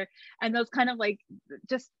forest, and those kind of like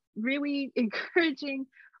just really encouraging,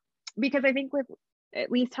 because I think with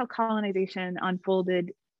at least how colonization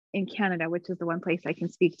unfolded in Canada, which is the one place I can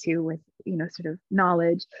speak to with, sort of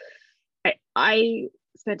knowledge. I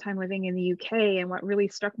spent time living in the UK, and what really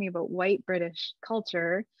struck me about white British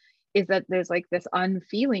culture is that there's like this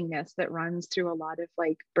unfeelingness that runs through a lot of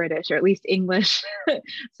like British, or at least English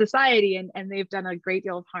society. And they've done a great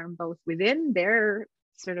deal of harm both within their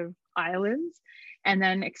sort of islands and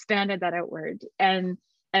then expanded that outward. And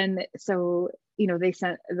so, they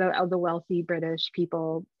sent the wealthy British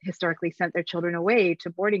people historically sent their children away to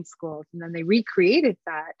boarding schools, and then they recreated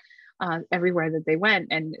that everywhere that they went,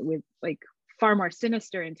 and with like far more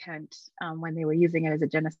sinister intent when they were using it as a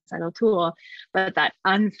genocidal tool. But that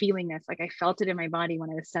unfeelingness, like I felt it in my body when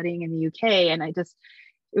I was studying in the UK, and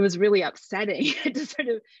it was really upsetting to sort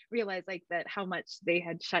of realize like that how much they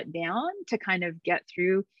had shut down to kind of get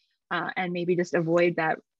through and maybe just avoid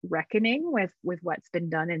that reckoning with what's been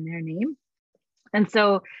done in their name. And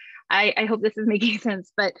so I hope this is making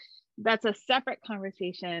sense, but that's a separate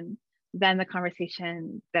conversation than the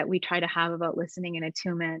conversation that we try to have about listening and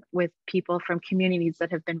attunement with people from communities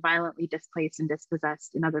that have been violently displaced and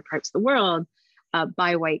dispossessed in other parts of the world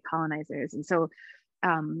by white colonizers. And so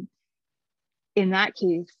in that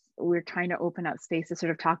case, we're trying to open up space to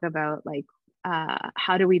sort of talk about like,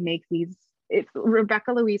 how do we make these,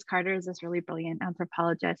 Rebecca Louise Carter is this really brilliant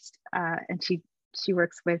anthropologist, and she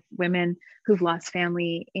works with women who've lost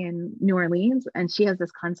family in New Orleans. And she has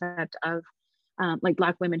this concept of like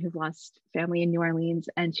Black women who've lost family in New Orleans.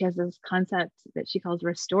 And she has this concept that she calls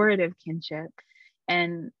restorative kinship.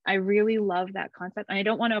 And I really love that concept. And I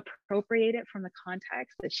don't want to appropriate it from the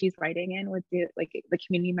context that she's writing in with the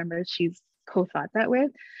community members she's co-thought that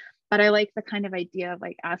with. But I like the kind of idea of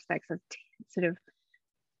like aspects of sort of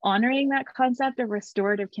honoring that concept of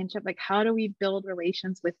restorative kinship. Like, how do we build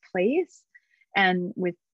relations with place and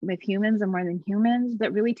with humans and more than humans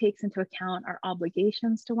that really takes into account our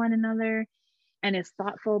obligations to one another and is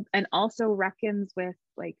thoughtful and also reckons with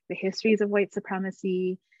like the histories of white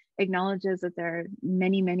supremacy, acknowledges that there are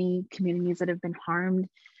many, many communities that have been harmed,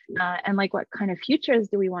 and like what kind of futures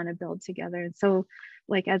do we want to build together. And so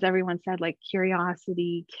like, as everyone said, like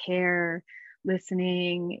curiosity, care,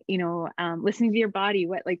 listening, listening to your body,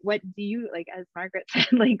 what do you, like, as Margaret said,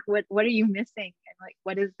 like what are you missing, and like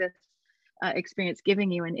what is this experience giving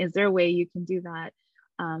you, and is there a way you can do that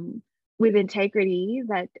with integrity?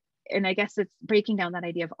 That, and I guess it's breaking down that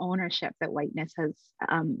idea of ownership that whiteness has.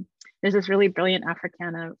 There's this really brilliant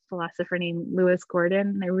Africana philosopher named Lewis Gordon,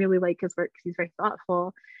 and I really like his work because he's very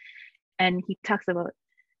thoughtful, and he talks about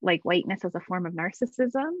like whiteness as a form of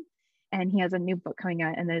narcissism. And he has a new book coming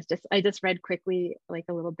out, and I just read quickly like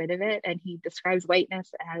a little bit of it, and he describes whiteness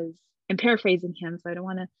as, I'm paraphrasing him, so I don't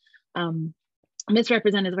want to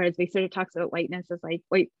misrepresent his words, but he sort of talks about whiteness as like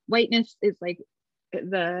whiteness is like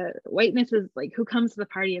who comes to the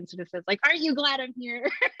party and sort of says like, aren't you glad I'm here?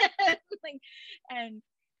 Like,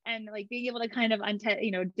 and like being able to kind of unpack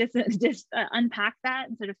that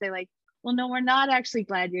and sort of say like, well, no, we're not actually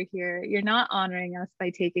glad you're here. You're not honoring us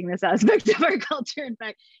by taking this aspect of our culture. In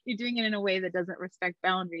fact, you're doing it in a way that doesn't respect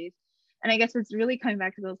boundaries. And I guess it's really coming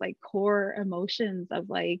back to those like core emotions of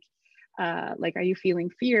like, are you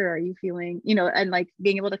feeling fear? Are you feeling, and like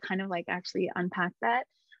being able to kind of like actually unpack that.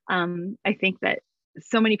 I think that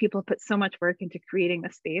so many people put so much work into creating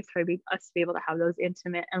a space for us to be able to have those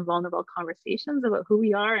intimate and vulnerable conversations about who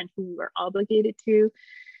we are and who we're obligated to.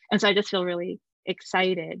 And so I just feel really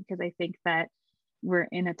excited because I think that we're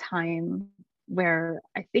in a time where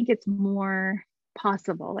I think it's more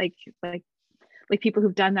possible, like people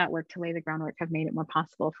who've done that work to lay the groundwork have made it more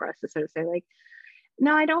possible for us to sort of say like,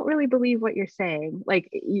 no, I don't really believe what you're saying. Like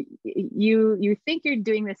you think you're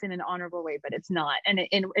doing this in an honorable way, but it's not. And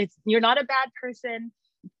it's you're not a bad person,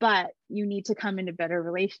 but you need to come into better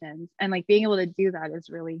relations. And like being able to do that is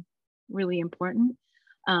really, really important.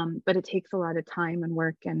 But it takes a lot of time and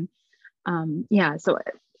work. And so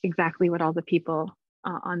exactly what all the people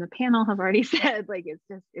on the panel have already said, like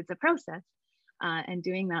it's a process, and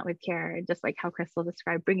doing that with care, just like how Crystal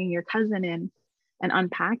described, bringing your cousin in and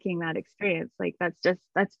unpacking that experience, like that's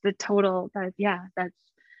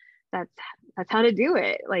how to do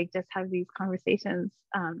it. Like just have these conversations,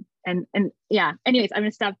 and anyways, I'm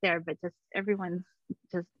gonna stop there, but just everyone's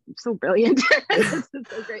just so brilliant. This is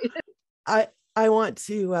so great. I want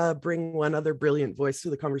to bring one other brilliant voice to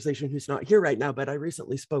the conversation who's not here right now, but I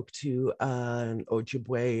recently spoke to an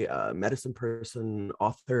Ojibwe medicine person,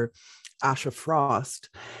 author, Asha Frost,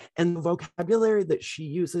 and the vocabulary that she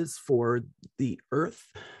uses for the earth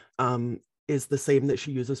is the same that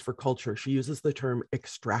she uses for culture. She uses the term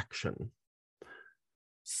extraction.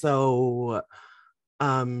 So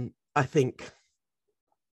I think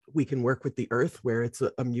we can work with the earth where it's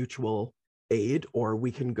a mutual aid, or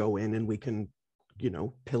we can go in and we can,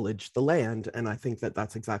 pillage the land. And I think that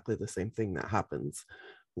that's exactly the same thing that happens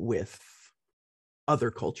with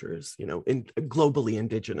other cultures, in globally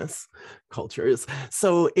indigenous cultures.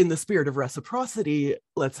 So in the spirit of reciprocity,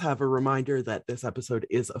 let's have a reminder that this episode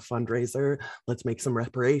is a fundraiser. Let's make some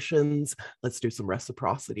reparations. Let's do some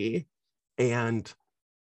reciprocity and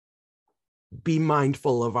be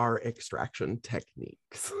mindful of our extraction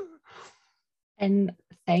techniques. And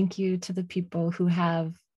thank you to the people who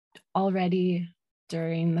have already,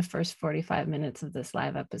 during the first 45 minutes of this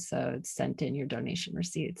live episode, sent in your donation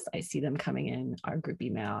receipts. I see them coming in our group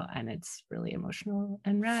email, and it's really emotional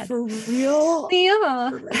and rad. For real? Yeah.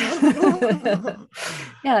 For real?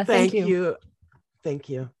 Yeah, thank you. Thank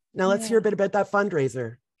you. Now let's hear a bit about that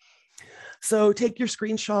fundraiser. So take your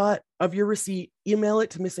screenshot of your receipt, email it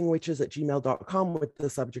to missingwitches@gmail.com with the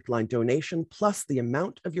subject line donation, plus the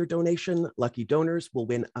amount of your donation. Lucky donors will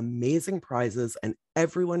win amazing prizes, and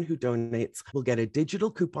everyone who donates will get a digital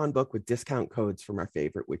coupon book with discount codes from our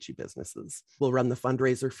favorite witchy businesses. We'll run the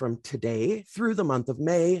fundraiser from today through the month of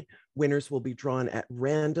May. Winners will be drawn at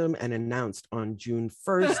random and announced on June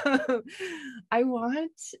 1st.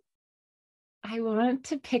 I want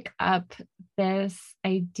to pick up this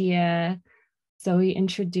idea Zoe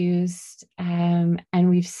introduced, and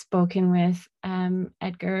we've spoken with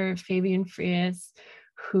Edgar Fabian Frias,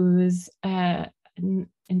 who's an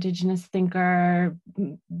Indigenous thinker,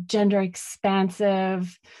 gender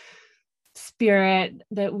expansive spirit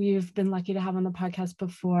that we've been lucky to have on the podcast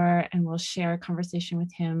before, and we'll share a conversation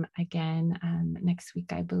with him again next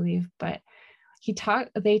week, I believe. But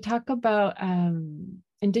they talk about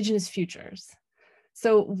Indigenous futures.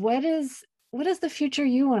 So what is the future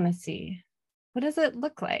you want to see? What does it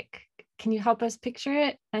look like? Can you help us picture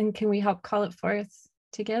it? And can we help call it forth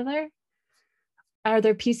together? Are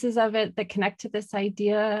there pieces of it that connect to this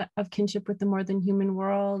idea of kinship with the more than human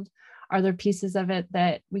world? Are there pieces of it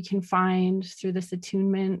that we can find through this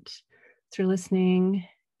attunement, through listening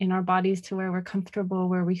in our bodies to where we're comfortable,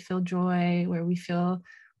 where we feel joy, where we feel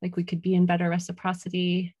like we could be in better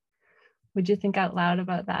reciprocity? Would you think out loud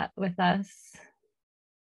about that with us?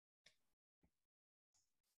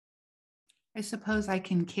 I suppose I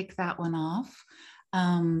can kick that one off.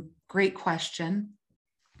 Great question.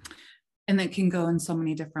 And it can go in so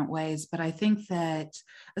many different ways. But I think that,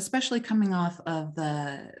 especially coming off of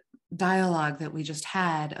the dialogue that we just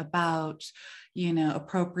had about,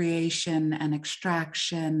 appropriation and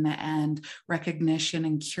extraction and recognition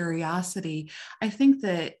and curiosity, I think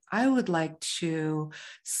that I would like to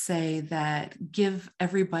say that give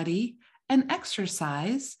everybody an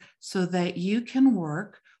exercise so that you can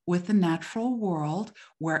work with the natural world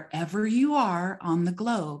wherever you are on the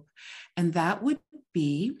globe. And that would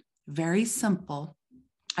be very simple.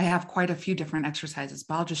 I have quite a few different exercises,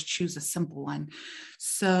 but I'll just choose a simple one.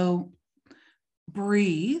 So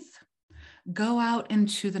breathe, go out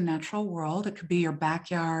into the natural world. It could be your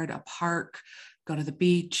backyard, a park, go to the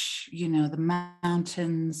beach, the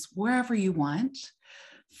mountains, wherever you want.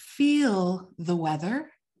 Feel the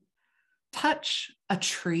weather, touch a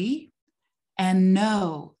tree, and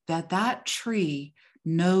know that that tree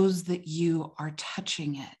knows that you are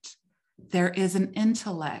touching it. There is an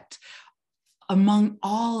intellect among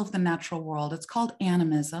all of the natural world. It's called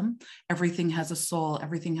animism. Everything has a soul.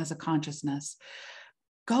 Everything has a consciousness.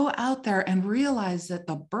 Go out there and realize that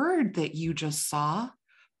the bird that you just saw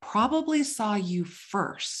probably saw you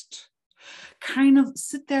first. Kind of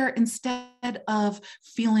sit there, instead of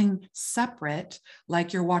feeling separate,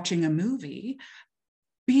 like you're watching a movie.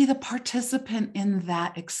 Be the participant in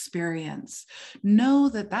that experience. Know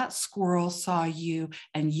that that squirrel saw you,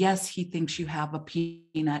 and yes, he thinks you have a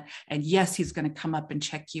peanut, and yes, he's going to come up and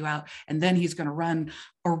check you out, and then he's going to run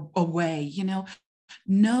away.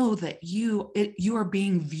 Know that you are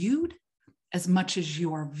being viewed as much as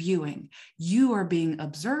you are viewing. You are being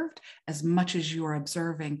observed as much as you are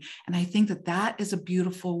observing. And I think that that is a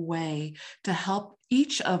beautiful way to help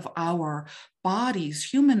each of our bodies,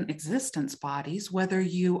 human existence bodies, whether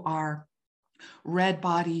you are red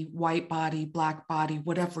body, white body, black body,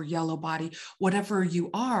 whatever, yellow body, whatever you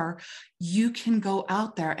are, you can go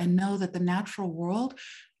out there and know that the natural world,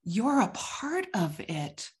 you're a part of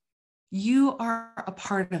it. You are a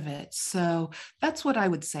part of it. So that's what I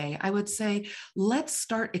would say. I would say, let's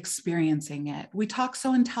start experiencing it. We talk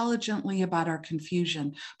so intelligently about our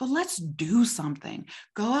confusion, but let's do something.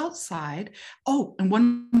 Go outside. Oh, and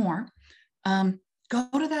one more. Go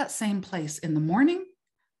to that same place in the morning,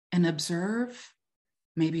 and observe,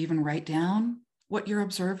 maybe even write down what you're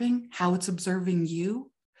observing, how it's observing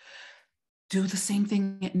you. Do the same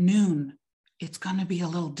thing at noon. It's going to be a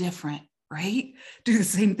little different, right? Do the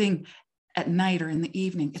same thing at night or in the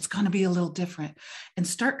evening. It's going to be a little different. And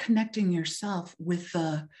start connecting yourself with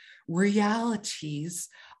the realities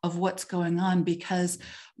of what's going on, because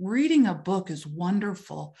reading a book is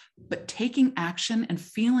wonderful, but taking action and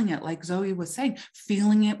feeling it, like Zoe was saying,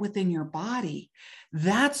 feeling it within your body,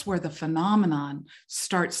 that's where the phenomenon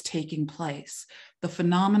starts taking place. The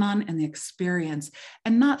phenomenon and the experience,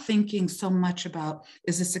 and not thinking so much about,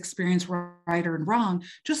 is this experience right or wrong?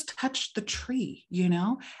 Just touch the tree,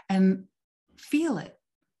 and feel it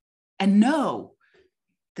and know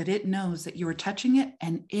that it knows that you are touching it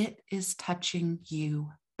and it is touching you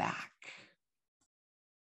back.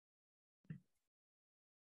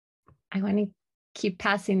 I want to keep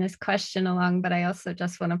passing this question along, but I also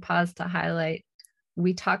just want to pause to highlight,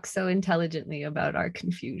 we talk so intelligently about our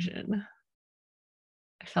confusion.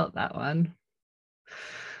 I felt that one.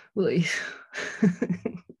 Does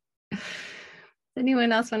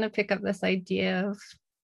anyone else want to pick up this idea of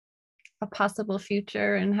a possible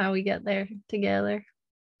future and how we get there together?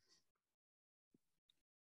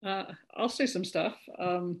 I'll say some stuff.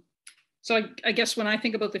 So I guess when I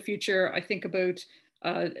think about the future, I think about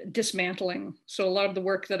dismantling. So a lot of the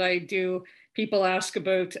work that I do, people ask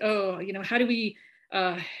about, how do we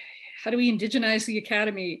indigenize the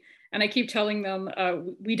academy? And I keep telling them,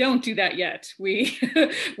 we don't do that yet. We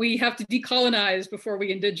have to decolonize before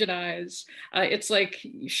we indigenize. It's like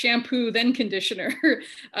shampoo, then conditioner.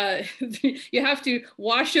 You have to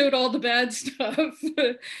wash out all the bad stuff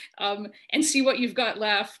and see what you've got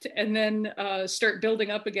left, and then start building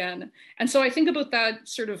up again. And so I think about that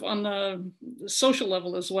sort of on the social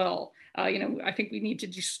level as well. I think we need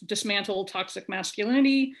to dismantle toxic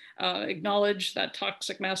masculinity, acknowledge that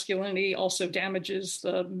toxic masculinity also damages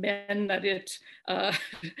the men that it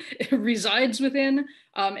resides within.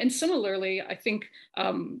 And similarly, I think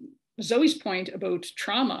Zoe's point about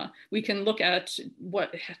trauma, we can look at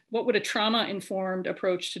what would a trauma-informed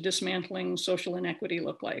approach to dismantling social inequity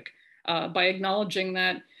look like, by acknowledging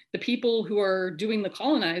that the people who are doing the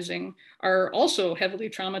colonizing are also heavily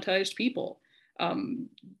traumatized people. I'm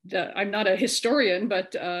not a historian,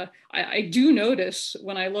 but I do notice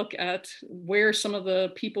when I look at where some of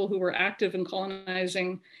the people who were active in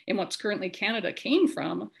colonizing in what's currently Canada came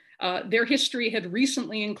from, their history had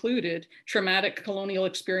recently included traumatic colonial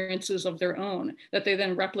experiences of their own that they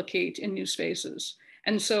then replicate in new spaces.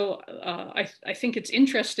 And so I think it's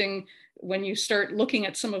interesting when you start looking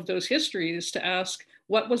at some of those histories to ask,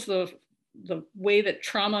 what was the way that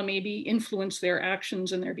trauma maybe influenced their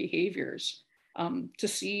actions and their behaviors? To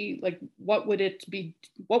see like what would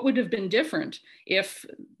have been different if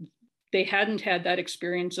they hadn't had that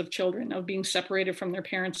experience of children, of being separated from their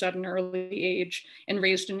parents at an early age and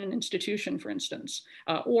raised in an institution, for instance,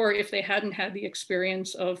 or if they hadn't had the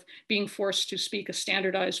experience of being forced to speak a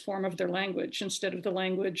standardized form of their language instead of the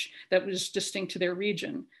language that was distinct to their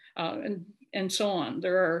region, and so on.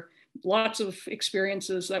 There are lots of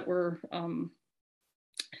experiences that were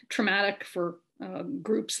traumatic for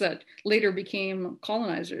groups that later became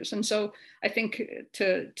colonizers. And so I think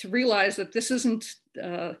to realize that this isn't,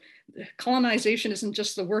 colonization isn't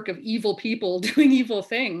just the work of evil people doing evil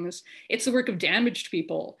things, it's the work of damaged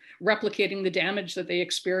people replicating the damage that they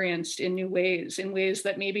experienced in new ways, in ways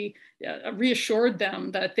that maybe reassured them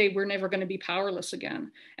that they were never going to be powerless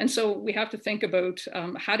again. And so we have to think about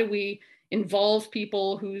how do we involve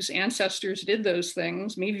people whose ancestors did those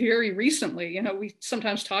things, maybe very recently. We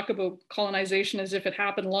sometimes talk about colonization as if it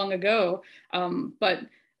happened long ago, but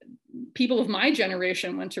people of my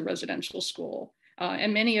generation went to residential school.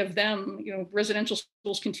 And many of them, residential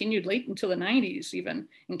schools continued late until the 90s, even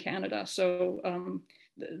in Canada. So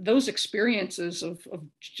those experiences of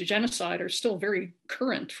genocide are still very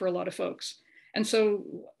current for a lot of folks. And so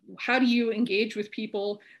how do you engage with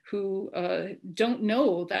people who don't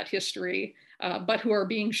know that history, but who are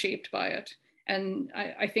being shaped by it? And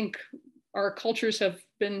I think our cultures have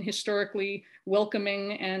been historically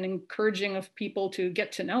welcoming and encouraging of people to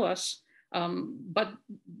get to know us, but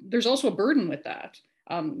there's also a burden with that.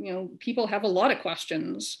 People have a lot of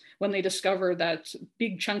questions when they discover that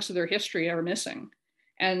big chunks of their history are missing.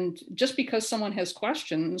 And just because someone has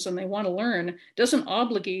questions and they want to learn doesn't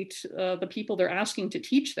obligate the people they're asking to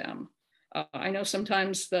teach them. I know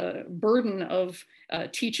sometimes the burden of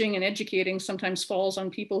teaching and educating sometimes falls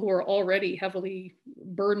on people who are already heavily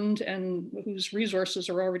burdened and whose resources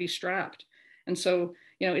are already strapped. And so,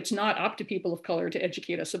 You know, it's not up to people of color to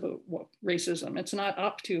educate us about racism. It's not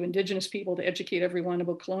up to Indigenous people to educate everyone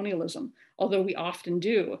about colonialism, although we often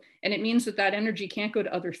do. And it means that that energy can't go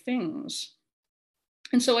to other things.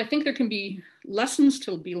 And so I think there can be lessons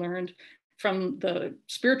to be learned from the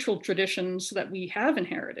spiritual traditions that we have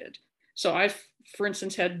inherited. So I've, for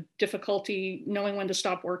instance, had difficulty knowing when to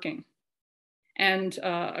stop working. And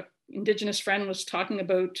an Indigenous friend was talking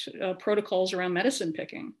about protocols around medicine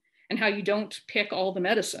picking and how you don't pick all the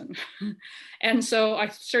medicine. And so I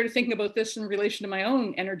started thinking about this in relation to my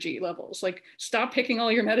own energy levels, like stop picking all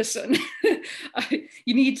your medicine.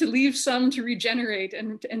 You need to leave some to regenerate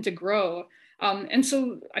and to grow. And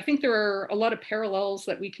so I think there are a lot of parallels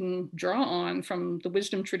that we can draw on from the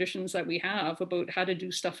wisdom traditions that we have about how to do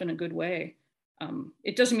stuff in a good way.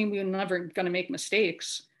 It doesn't mean we're never going to make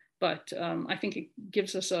mistakes, but I think it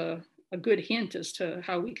gives us a good hint as to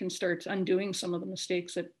how we can start undoing some of the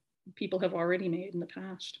mistakes that people have already made in the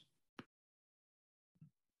past.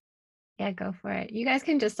 Yeah, go for it. You guys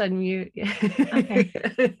can just unmute. Okay.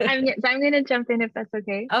 I'm going to jump in if that's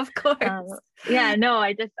okay. Of course. Yeah, no,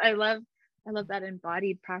 I love that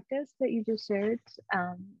embodied practice that you just shared,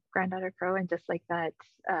 Granddaughter Crow, and just like that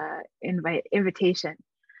invitation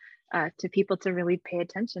to people to really pay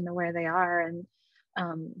attention to where they are. And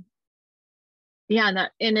yeah, and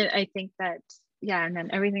that in it, I think that, yeah, and then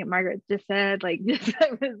everything that Margaret just said, like just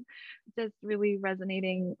was just really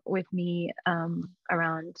resonating with me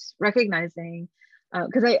around recognizing,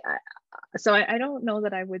 because I don't know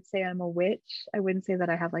that I would say I'm a witch. I wouldn't say that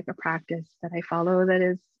I have like a practice that I follow that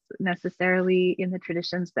is necessarily in the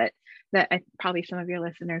traditions that probably some of your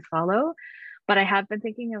listeners follow, but I have been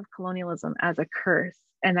thinking of colonialism as a curse,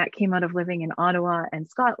 and that came out of living in Ottawa and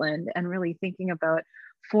Scotland and really thinking about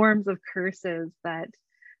forms of curses that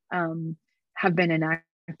have been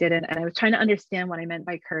enacted, and I was trying to understand what I meant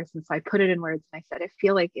by curse, and so I put it in words, and I said I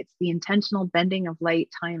feel like it's the intentional bending of light,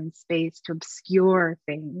 time, and space to obscure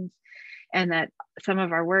things, and that some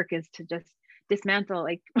of our work is to just dismantle,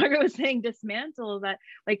 like Margaret was saying, dismantle that,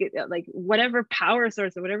 like whatever power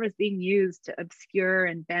source or whatever is being used to obscure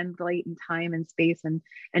and bend light and time and space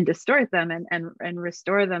and distort them and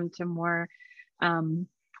restore them to more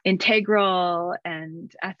integral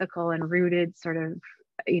and ethical and rooted sort of,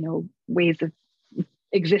 ways of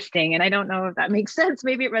existing. And I don't know if that makes sense.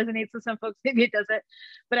 Maybe it resonates with some folks, maybe it doesn't.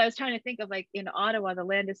 But I was trying to think of, like, in Ottawa, the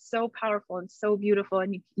land is so powerful and so beautiful.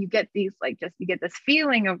 And you get these, you get this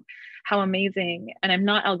feeling of how amazing, and I'm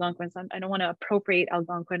not Algonquin, so I don't want to appropriate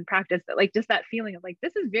Algonquin practice, but like just that feeling of like,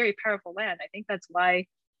 this is very powerful land. I think that's why,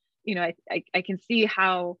 I can see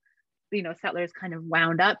how, settlers kind of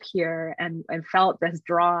wound up here and felt this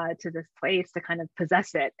draw to this place to kind of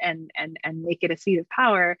possess it and make it a seat of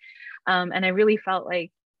power. And I really felt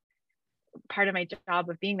like part of my job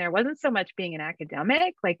of being there wasn't so much being an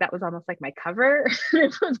academic, like that was almost like my cover.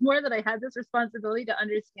 It was more that I had this responsibility to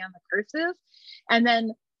understand the curses and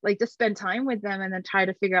then like just spend time with them and then try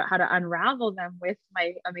to figure out how to unravel them with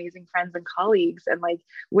my amazing friends and colleagues. And like,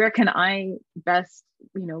 where can I best,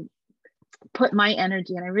 put my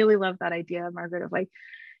energy? And I really love that idea, Margaret, of like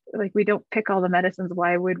we don't pick all the medicines.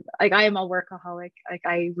 Why would, like, I am a workaholic. Like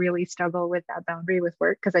I really struggle with that boundary with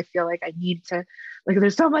work because I feel like I need to, like,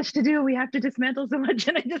 there's so much to do. We have to dismantle so much,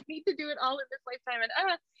 and I just need to do it all in this lifetime.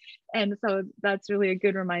 And so that's really a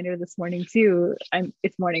good reminder this morning too.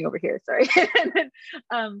 It's morning over here, sorry.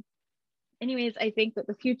 Anyways, I think that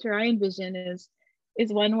the future I envision is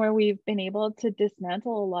one where we've been able to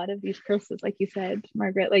dismantle a lot of these curses, like you said,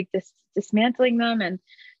 Margaret, like dismantling them and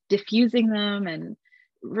diffusing them and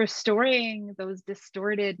restoring those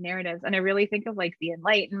distorted narratives. And I really think of like the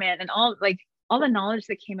Enlightenment and all the knowledge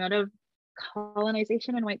that came out of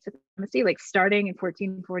colonization and white supremacy, like starting in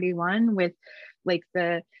 1441 with like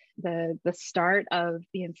the start of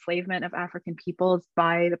the enslavement of African peoples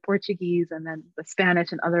by the Portuguese and then the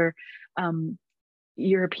Spanish and other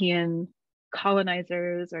European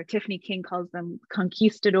colonizers, or Tiffany King calls them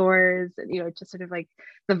conquistadors, just sort of like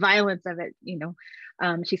the violence of it.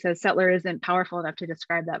 She says settler isn't powerful enough to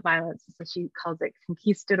describe that violence, so she calls it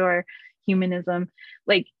conquistador humanism.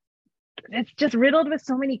 Like, it's just riddled with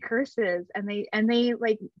so many curses, and they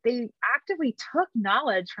actively took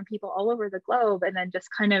knowledge from people all over the globe and then just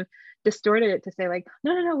kind of distorted it to say like,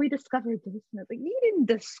 no, we discovered this. And it's like, you didn't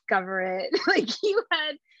discover it. Like you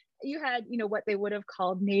had what they would have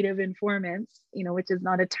called native informants, which is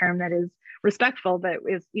not a term that is respectful, but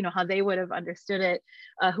is how they would have understood it,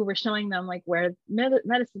 who were showing them like where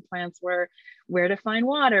medicine plants were, where to find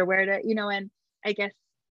water, where to, and I guess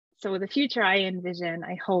so the future I envision,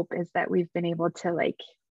 I hope, is that we've been able to like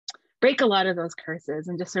break a lot of those curses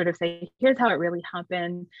and just sort of say, here's how it really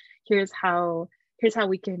happened, here's how here's how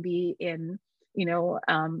we can be in,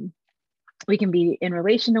 we can be in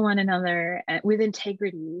relation to one another and with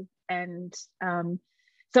integrity. And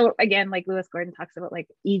so again, like Lewis Gordon talks about like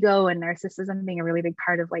ego and narcissism being a really big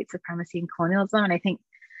part of white supremacy and colonialism. And I think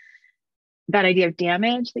that idea of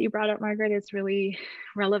damage that you brought up, Margaret, is really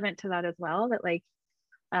relevant to that as well. That like,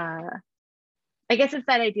 I guess it's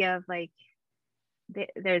that idea of like,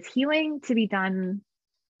 there's healing to be done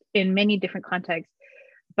in many different contexts,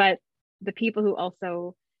 but the people who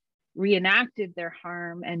also reenacted their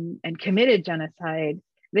harm and committed genocide,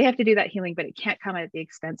 they have to do that healing, but it can't come at the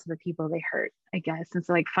expense of the people they hurt, I guess. And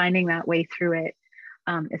so like finding that way through it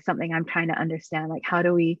is something I'm trying to understand. Like, how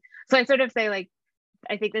do we, so I sort of say like,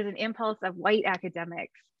 I think there's an impulse of white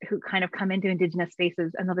academics who kind of come into Indigenous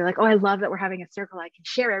spaces and they'll be like, oh, I love that we're having a circle. I can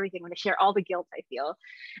share everything. I'm going to share all the guilt I feel.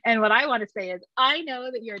 And what I want to say is, I know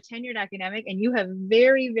that you're a tenured academic and you have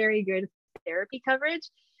very, very good therapy coverage.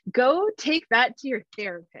 Go take that to your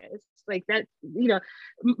therapist. Like that,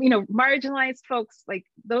 marginalized folks, like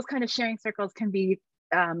those kind of sharing circles can be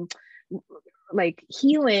like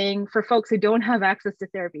healing for folks who don't have access to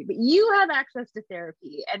therapy, but you have access to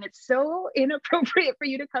therapy, and it's so inappropriate for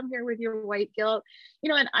you to come here with your white guilt,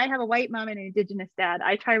 and I have a white mom and an Indigenous dad.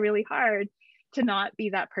 I try really hard to not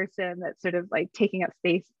be that person that's sort of like taking up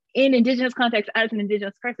space in Indigenous context as an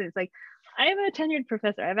Indigenous person. It's like, I am a tenured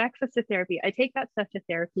professor, I have access to therapy, I take that stuff to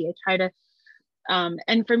therapy, I try to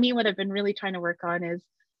and for me, what I've been really trying to work on is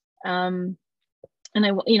and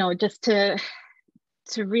I just to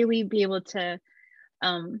really be able to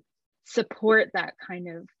support that kind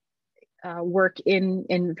of work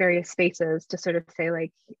in various spaces, to sort of say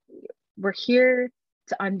like, we're here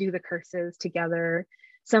to undo the curses together.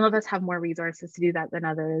 Some of us have more resources to do that than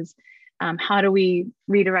others. How do we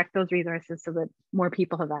redirect those resources so that more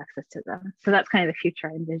people have access to them? So that's kind of the future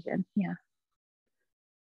I envision. Yeah.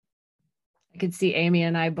 I could see Amy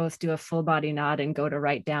and I both do a full body nod and go to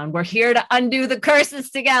write down, we're here to undo the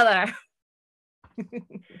curses together.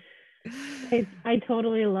 I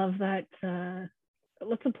totally love that.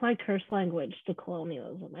 Let's apply curse language to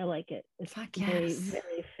colonialism. I like it. It's very,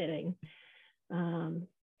 very fitting.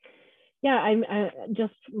 Yeah, I'm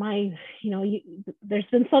just my, there's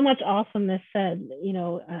been so much awesomeness said,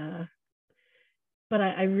 but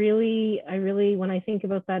I really, when I think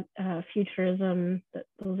about that futurism,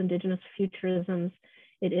 those Indigenous futurisms,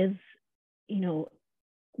 it is,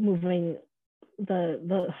 moving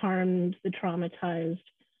the harmed, the traumatized,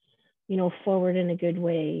 forward in a good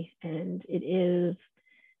way. And it is,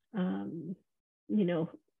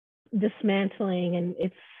 dismantling, and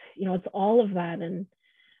it's all of that.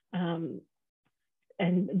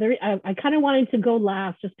 And there, I kind of wanted to go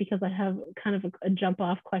last just because I have kind of a jump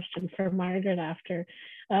off question for Margaret after.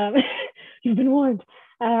 You've been warned.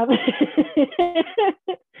 But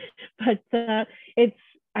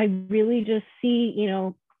I really just see,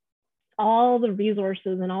 all the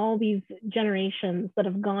resources and all these generations that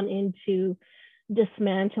have gone into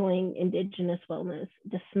dismantling Indigenous wellness,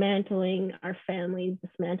 dismantling our families,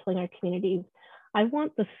 dismantling our communities. I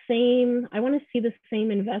want to see the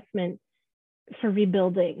same investment for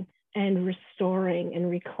rebuilding and restoring and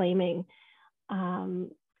reclaiming.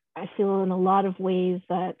 I feel in a lot of ways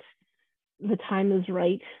that the time is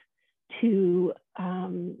right to,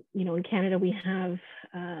 in Canada we have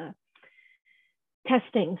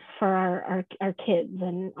testing for our kids,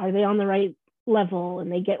 and are they on the right level,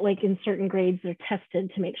 and they get like in certain grades they're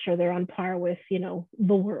tested to make sure they're on par with the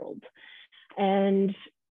world. And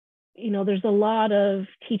there's a lot of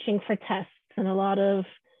teaching for tests and a lot of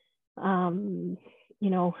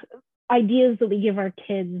ideas that we give our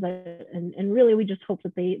kids and really we just hope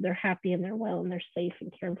that they're happy and they're well and they're safe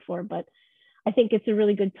and cared for. But I think it's a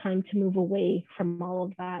really good time to move away from all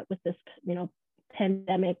of that with this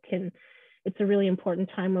pandemic, and it's a really important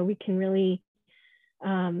time where we can really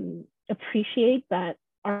appreciate that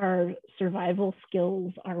our survival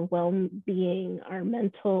skills, our well-being, our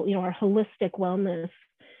mental, our holistic wellness.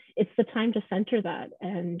 It's the time to center that.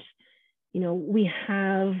 And we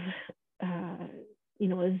have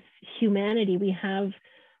as humanity, we have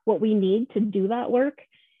what we need to do that work.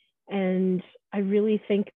 And I really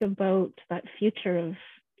think about that future of,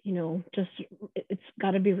 it's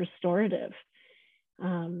got to be restorative.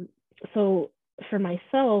 So for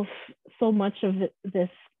myself, so much of this,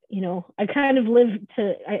 I kind of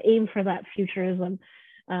I aim for that futurism.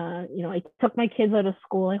 I took my kids out of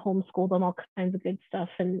school, I homeschooled them, all kinds of good stuff.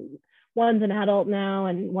 And one's an adult now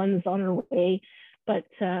and one's on her way. But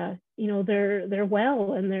they're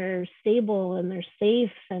well and they're stable and they're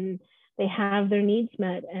safe and they have their needs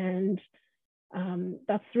met, and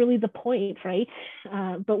that's really the point, right?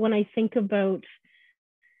 But when I think about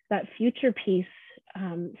that future piece,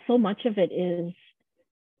 so much of it is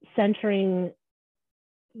centering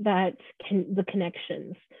the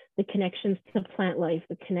connections to plant life,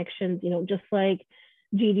 the connections, just like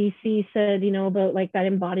GDC said, about like that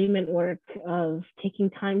embodiment work of taking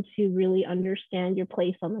time to really understand your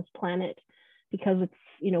place on this planet, because it's,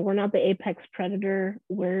 we're not the apex predator.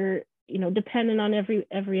 We're, dependent on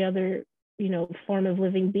every other, form of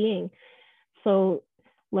living being. So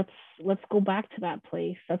let's go back to that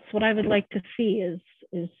place. That's what I would like to see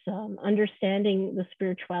is understanding the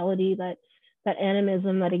spirituality, that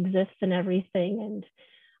animism that exists in everything.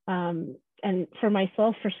 And for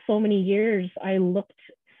myself, for so many years, I looked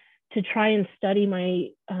to try and study my,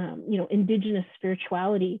 indigenous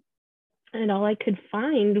spirituality. And all I could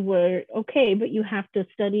find were, okay, but you have to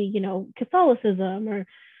study, Catholicism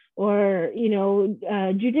or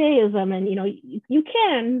Judaism, and, you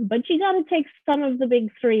can, but you got to take some of the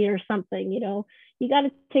big three or something, you got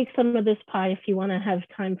to take some of this pie if you want to have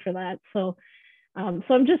time for that. So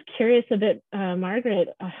I'm just curious a bit, Margaret,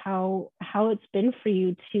 how it's been for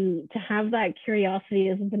you to have that curiosity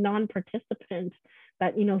as the non-participant,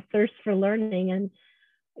 that, thirst for learning. And,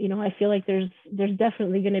 I feel like there's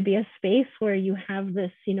definitely going to be a space where you have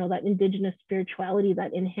this, that indigenous spirituality,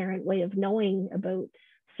 that inherent way of knowing about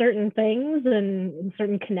certain things and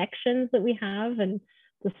certain connections that we have, and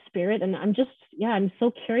the spirit. And I'm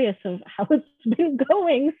so curious of how it's been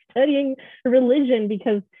going studying religion,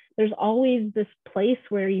 because there's always this place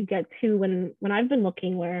where you get to, when I've been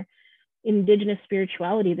looking, where indigenous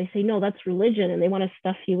spirituality, they say, no, that's religion. And they want to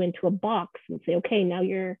stuff you into a box and say, okay, now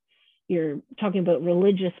you're talking about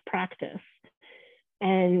religious practice.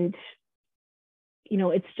 And,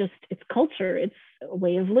 it's culture, it's a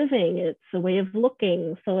way of living, it's a way of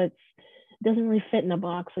looking. So it doesn't really fit in a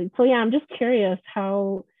box. So yeah, I'm just curious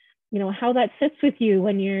how that sits with you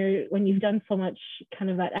when you've done so much kind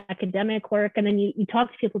of that academic work, and then you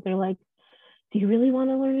talk to people, they're like, do you really want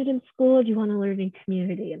to learn it in school, or do you want to learn it in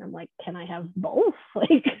community? And I'm like, can I have both?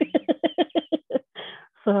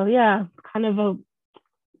 So yeah, kind of a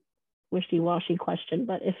wishy-washy question,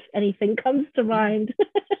 but if anything comes to mind.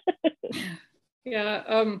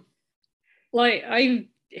 Yeah, like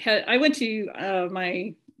I went to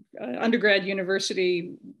my undergrad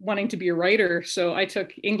university wanting to be a writer, so I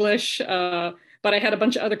took English, but I had a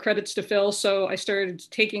bunch of other credits to fill, so I started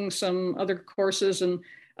taking some other courses, and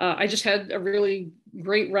I just had a really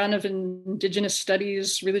great run of Indigenous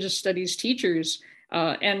studies, religious studies teachers.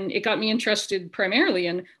 And it got me interested primarily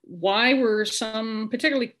in why were some,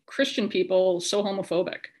 particularly Christian people, so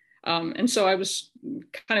homophobic. And so I was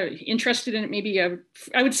kind of interested in it, maybe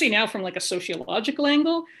I would say now from like a sociological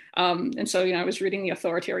angle. And so, I was reading The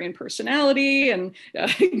Authoritarian Personality and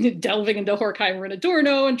delving into Horkheimer and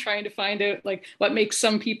Adorno and trying to find out like what makes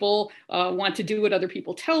some people want to do what other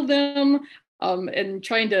people tell them. And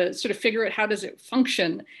trying to sort of figure out how does it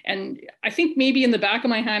function. And I think maybe in the back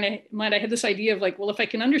of my mind, I had this idea of like, well, if I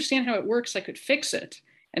can understand how it works, I could fix it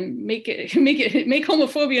and make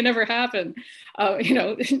homophobia never happen.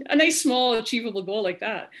 A nice, small, achievable goal like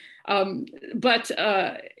that. But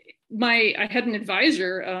I had an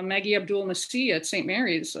advisor, Maggie Abdul-Masih at St.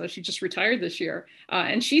 Mary's. She just retired this year.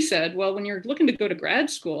 And she said, well, when you're looking to go to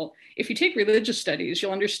grad school, if you take religious studies,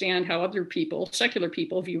 you'll understand how other people, secular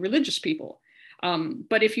people, view religious people.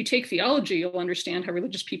 But if you take theology, you'll understand how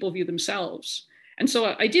religious people view themselves. And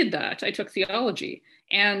so I did that. I took theology,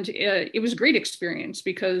 and it was a great experience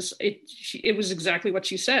because it was exactly what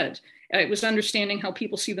she said. It was understanding how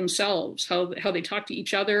people see themselves, how they talk to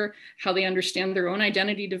each other, how they understand their own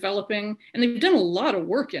identity developing. And they've done a lot of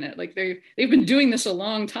work in it. Like they've been doing this a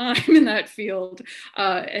long time in that field,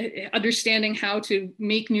 understanding how to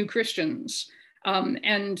make new Christians.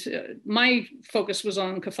 And my focus was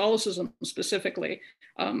on Catholicism specifically.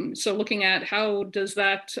 So looking at how does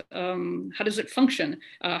it function?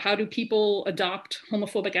 How do people adopt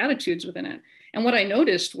homophobic attitudes within it? And what I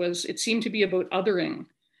noticed was it seemed to be about othering.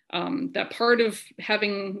 That part of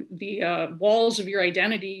having the walls of your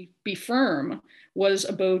identity be firm was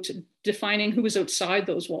about defining who was outside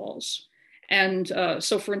those walls. And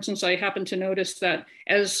so, for instance, I happened to notice that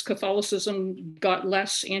as Catholicism got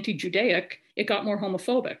less anti-Judaic, it got more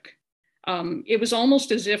homophobic. It was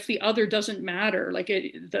almost as if the other doesn't matter, like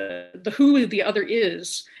the who the other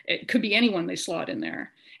is, it could be anyone they slot in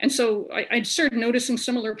there. And so I started noticing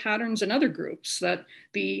similar patterns in other groups, that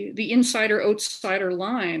the insider-outsider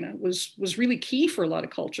line was really key for a lot of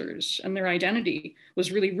cultures, and their identity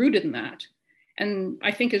was really rooted in that. And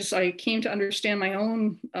I think as I came to understand my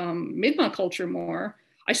own Mi'kmaq culture more,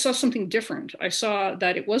 I saw something different. I saw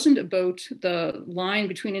that it wasn't about the line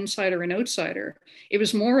between insider and outsider. It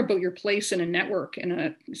was more about your place in a network, in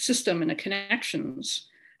a system, in a connections.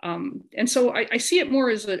 And so I see it more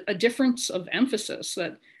as a difference of emphasis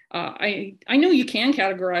that I know you can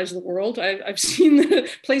categorize the world. I've seen the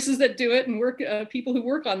places that do it and work people who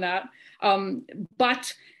work on that.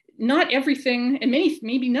 But not everything, and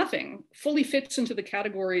maybe nothing, fully fits into the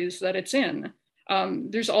categories that it's in.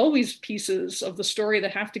 There's always pieces of the story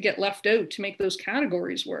that have to get left out to make those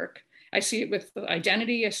categories work. I see it with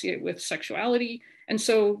identity, I see it with sexuality. And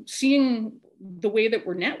so seeing the way that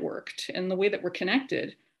we're networked and the way that we're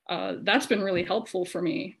connected, that's been really helpful for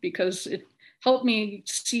me because it helped me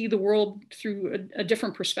see the world through a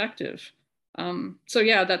different perspective. So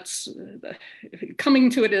yeah, that's coming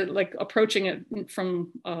to it, like approaching it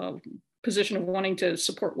from a position of wanting to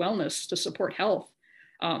support wellness, to support health.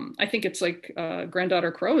 I think it's like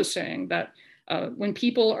Granddaughter Crow is saying that when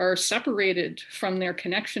people are separated from their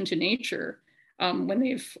connection to nature, when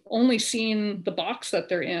they've only seen the box that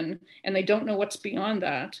they're in and they don't know what's beyond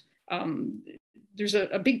that, there's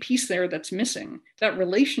a big piece there that's missing. That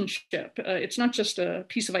relationship, it's not just a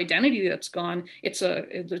piece of identity that's gone, it's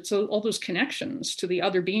all those connections to the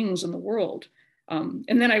other beings in the world. And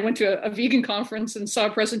then I went to a vegan conference and saw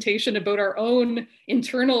a presentation about our own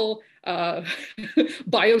internal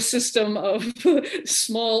biosystem of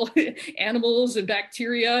small animals and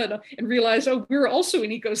bacteria, and realized, oh, we're also an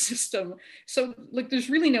ecosystem. So like, there's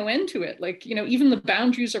really no end to it. Like, you know, even the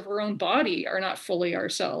boundaries of our own body are not fully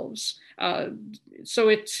ourselves. So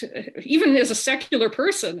it's, even as a secular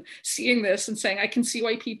person seeing this and saying, I can see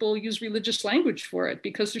why people use religious language for it,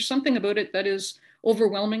 because there's something about it that is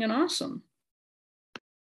overwhelming and awesome.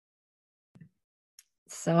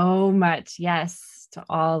 So much yes to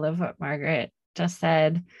all of what Margaret just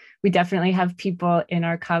said. We definitely have people in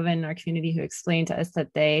our coven, our community, who explained to us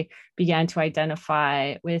that they began to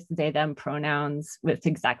identify with they, them pronouns with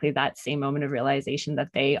exactly that same moment of realization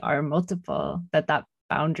that they are multiple, that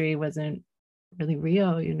boundary wasn't really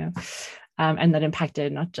real, you know, and that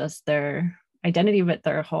impacted not just their identity, but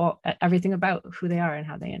their whole, everything about who they are and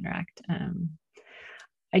how they interact.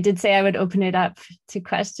 I did say I would open it up to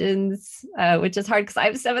questions, which is hard because I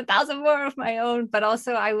have 7,000 more of my own, but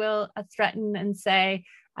also I will threaten and say,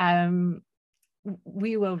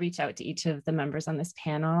 we will reach out to each of the members on this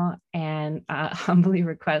panel and humbly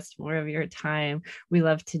request more of your time. We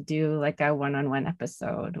love to do like a one-on-one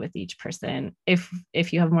episode with each person.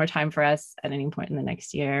 If you have more time for us at any point in the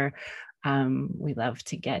next year, we love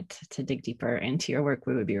to get to dig deeper into your work.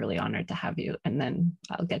 We would be really honored to have you. And then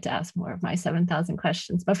I'll get to ask more of my 7,000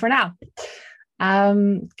 questions. But for now,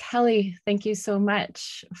 Kelly, thank you so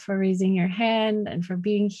much for raising your hand and for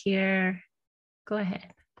being here. Go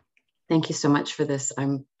ahead. Thank you so much for this.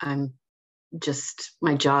 I'm just,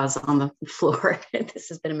 my jaw's on the floor. This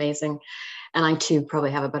has been amazing. And I too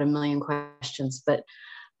probably have about 1 million questions, but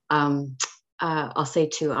I'll say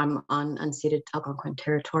too, I'm on unceded Algonquin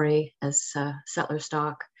territory as settler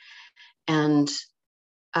stock, and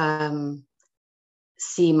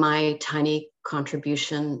see my tiny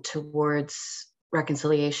contribution towards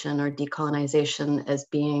reconciliation or decolonization as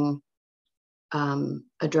being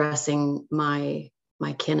addressing my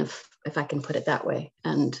kin, if I can put it that way,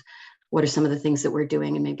 and what are some of the things that we're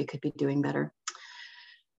doing and maybe could be doing better.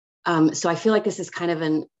 So I feel like this is kind of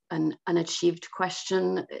an unachieved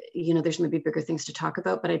question. You know, there's maybe bigger things to talk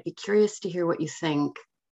about, but I'd be curious to hear what you think.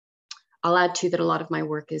 I'll add too that a lot of my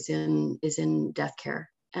work is in death care,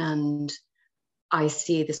 and I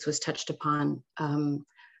see this was touched upon.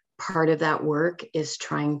 Part of that work is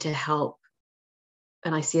trying to help,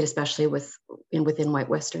 and I see it especially within white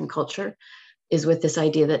Western culture, is with this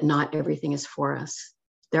idea that not everything is for us.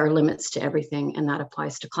 There are limits to everything, and that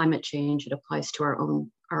applies to climate change. It applies to our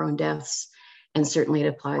own deaths, and certainly it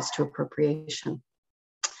applies to appropriation.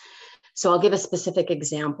 So I'll give a specific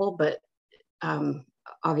example, but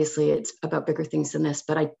obviously it's about bigger things than this.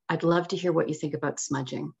 But I'd love to hear what you think about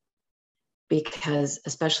smudging, because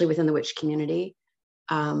especially within the witch community,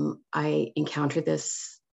 I encounter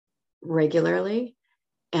this regularly,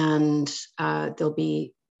 and there'll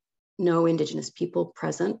be no Indigenous people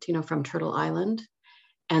present, you know, from Turtle Island.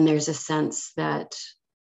 And there's a sense that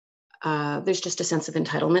there's just a sense of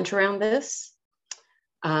entitlement around this.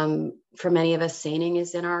 For many of us, seining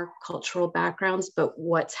is in our cultural backgrounds, but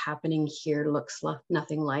what's happening here looks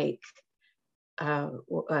nothing like a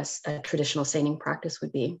traditional seining practice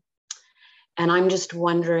would be. And I'm just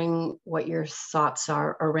wondering what your thoughts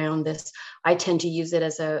are around this. I tend to use it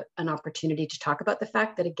as an opportunity to talk about the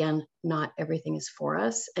fact that, again, not everything is for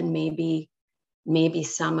us, and maybe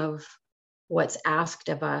some of what's asked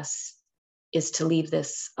of us is to leave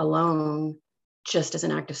this alone just as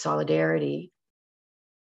an act of solidarity.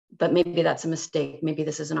 But maybe that's a mistake. Maybe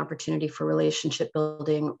this is an opportunity for relationship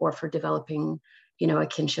building or for developing, a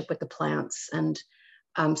kinship with the plants. And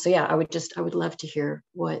so yeah, I would love to hear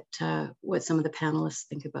what some of the panelists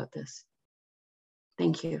think about this.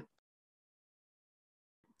 Thank you.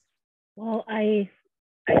 Well, I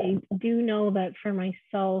do know that for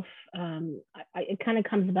myself, it kind of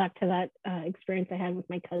comes back to that experience I had with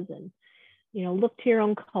my cousin. Look to your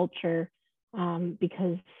own culture,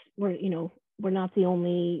 because we're not the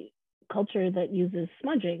only culture that uses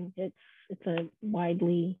smudging. It's a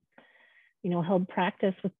widely, held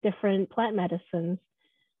practice with different plant medicines.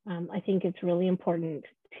 I think it's really important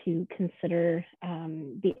to consider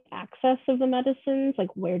the access of the medicines, like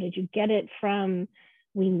where did you get it from?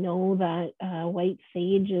 We know that white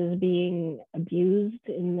sage is being abused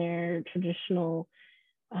in their traditional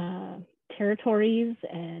territories,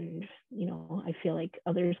 and I feel like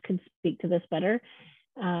others could speak to this better.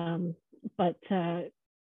 But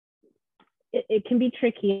it can be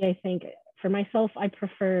tricky. I think for myself, I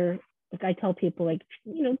prefer, like I tell people,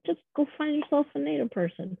 just go find yourself a native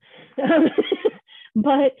person.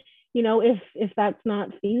 But if that's not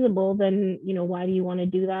feasible, then why do you want to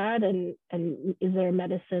do that? And is there a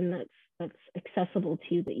medicine that's accessible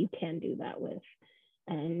to you that you can do that with?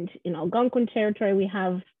 And in Algonquin territory, we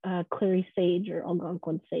have clary sage or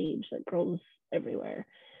Algonquin sage that grows everywhere.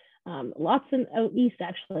 Lots out east,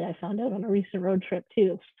 actually, I found out on a recent road trip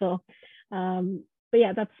too. So, but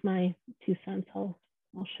yeah, that's my 2 cents. I'll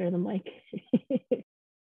share the mic.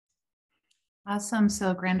 Awesome.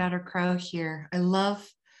 So Granddaughter Crow here. I love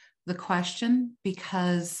the question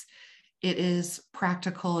because it is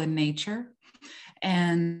practical in nature.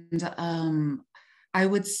 And I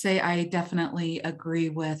would say I definitely agree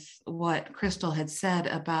with what Crystal had said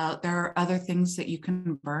about there are other things that you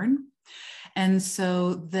can burn. And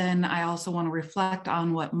so then I also want to reflect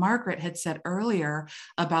on what Margaret had said earlier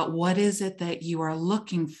about what is it that you are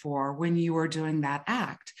looking for when you are doing that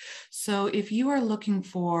act. So if you are looking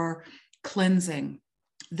for cleansing,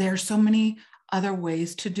 there are so many other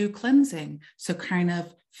ways to do cleansing. So kind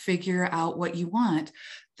of figure out what you want.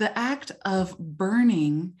 The act of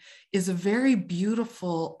burning is a very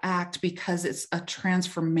beautiful act because it's a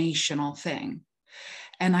transformational thing.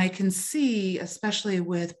 And I can see, especially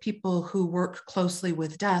with people who work closely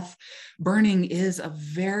with death, burning is a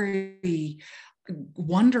very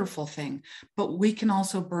wonderful thing. But we can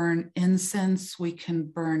also burn incense, we can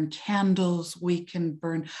burn candles, we can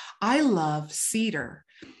burn. I love cedar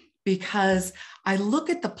because I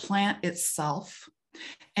look at the plant itself.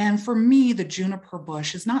 And for me, the juniper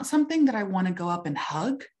bush is not something that I want to go up and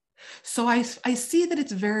hug. So I see that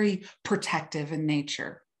it's very protective in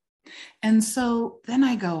nature. And so then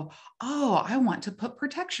I go, oh, I want to put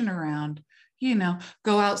protection around,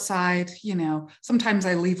 go outside, sometimes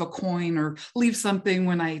I leave a coin or leave something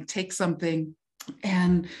when I take something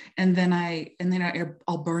and then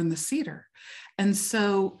I'll burn the cedar. And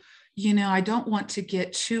so, I don't want to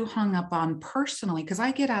get too hung up on personally, because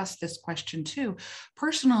I get asked this question too.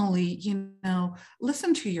 Personally,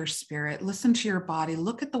 listen to your spirit, listen to your body,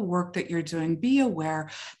 look at the work that you're doing, be aware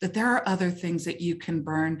that there are other things that you can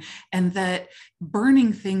burn, and that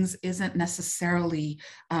burning things isn't necessarily,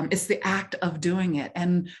 it's the act of doing it.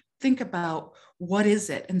 And think about what is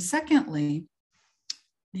it? And secondly,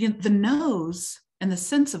 the nose and the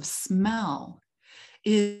sense of smell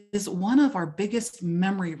is one of our biggest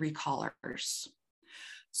memory recallers.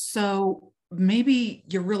 So maybe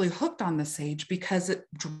you're really hooked on the sage because it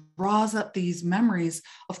draws up these memories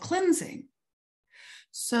of cleansing.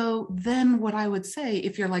 So then what I would say,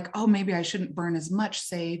 if you're like, oh, maybe I shouldn't burn as much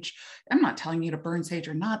sage, I'm not telling you to burn sage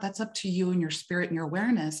or not. That's up to you and your spirit and your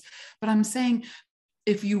awareness. But I'm saying,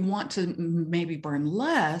 if you want to maybe burn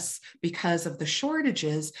less because of the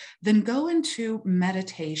shortages, then go into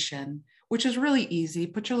meditation, which is really easy.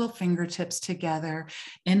 Put your little fingertips together,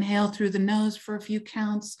 inhale through the nose for a few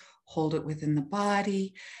counts, hold it within the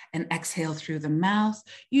body, and exhale through the mouth.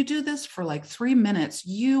 You do this for like 3 minutes.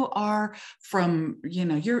 You are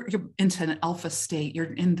you're into an alpha state,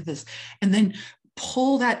 you're into this, and then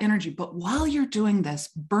pull that energy. But while you're doing this,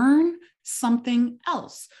 burn something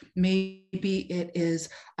else. Maybe it is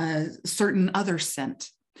a certain other scent,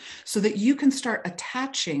 so that you can start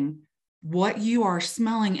attaching what you are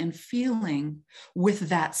smelling and feeling with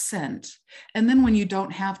that scent. And then when you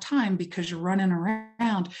don't have time because you're running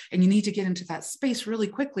around and you need to get into that space really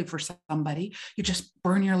quickly for somebody, you just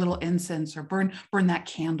burn your little incense or burn that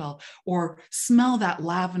candle or smell that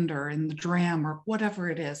lavender in the dram or whatever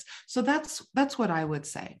it is. So that's what I would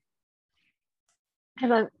say. I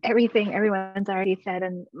love everything everyone's already said.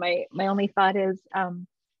 And my only thought is I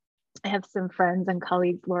have some friends and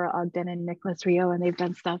colleagues, Laura Ogden and Nicholas Rio, and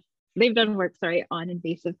they've done work on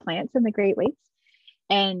invasive plants in the Great Lakes.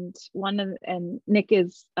 And Nick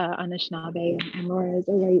is Anishinaabe and Laura is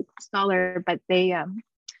a white scholar, but they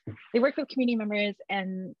work with community members.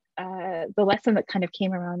 And the lesson that kind of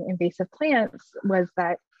came around invasive plants was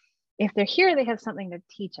that if they're here, they have something to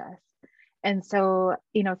teach us. And so,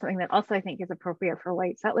 something that also I think is appropriate for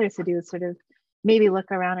white settlers to do is sort of maybe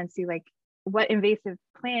look around and see like, what invasive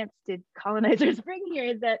plants did colonizers bring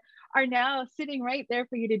here that are now sitting right there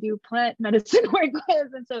for you to do plant medicine work with?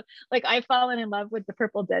 And so like I've fallen in love with the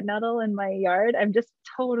purple dead nettle in my yard. I'm just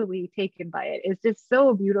totally taken by it. It's just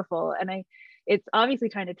so beautiful. And it's obviously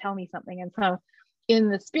trying to tell me something. And so in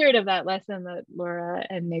the spirit of that lesson that Laura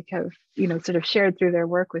and Nick have, sort of shared through their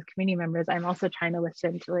work with community members, I'm also trying to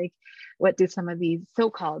listen to like, what do some of these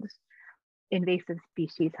so-called invasive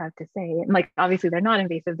species have to say? And like, obviously they're not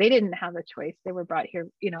invasive. They didn't have a choice. They were brought here,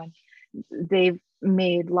 they've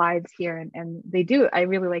made lives here and they do. I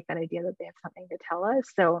really like that idea that they have something to tell us.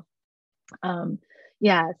 So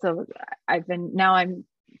so I'm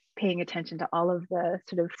paying attention to all of the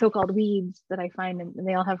sort of so-called weeds that I find, and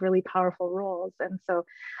they all have really powerful roles. And so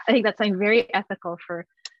I think that's something very ethical for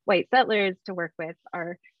white settlers to work with,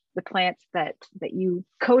 are the plants that you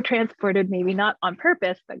co-transported, maybe not on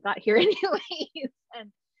purpose, but got here anyways.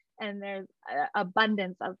 And there's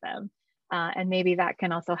abundance of them. And maybe that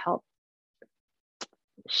can also help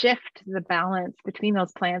shift the balance between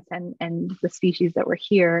those plants and the species that were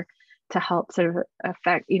here, to help sort of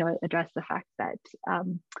address the fact that,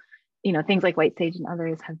 things like white sage and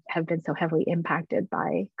others have been so heavily impacted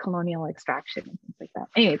by colonial extraction and things like that.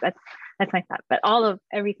 Anyways, that's my thought. But all of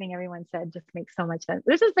everything everyone said just makes so much sense.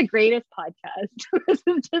 This is the greatest podcast. This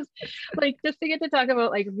is just to get to talk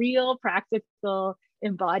about like real, practical,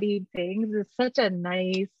 embodied things is such a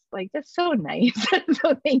nice, just so nice.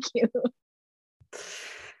 So thank you.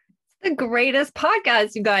 The greatest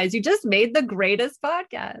podcast, you guys. You just made the greatest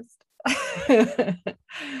podcast.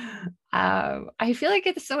 I feel like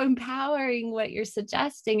it's so empowering what you're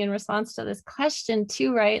suggesting in response to this question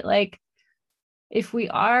too, right? Like, if we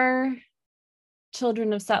are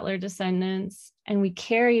children of settler descendants and we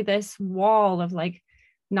carry this wall of like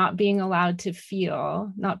not being allowed to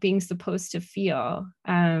feel, not being supposed to feel,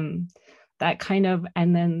 that kind of,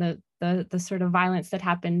 and then the sort of violence that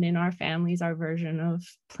happened in our families, our version of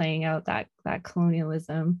playing out that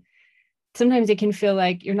colonialism. Sometimes it can feel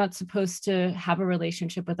like you're not supposed to have a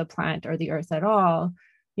relationship with a plant or the earth at all.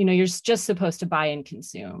 You're just supposed to buy and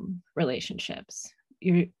consume relationships.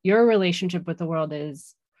 Your relationship with the world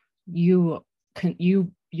is you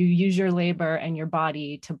use your labor and your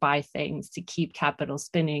body to buy things to keep capital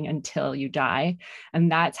spinning until you die. And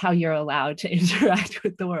that's how you're allowed to interact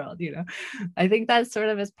with the world. I think that sort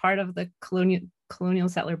of is part of the colonial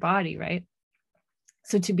settler body, right?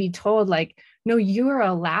 So to be told like, no, you're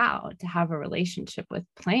allowed to have a relationship with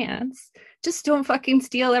plants, just don't fucking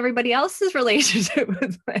steal everybody else's relationship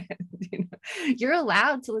with plants. You're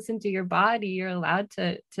allowed to listen to your body. You're allowed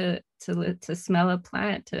to smell a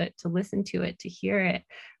plant, to listen to it, to hear it.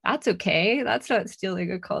 That's okay. That's not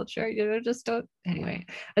stealing a culture. Just don't. Anyway,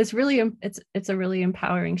 it's a really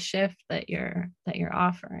empowering shift that you're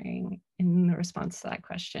offering in the response to that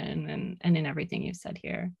question and in everything you've said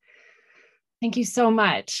here. Thank you so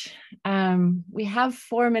much. We have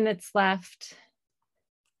 4 minutes left.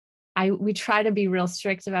 We try to be real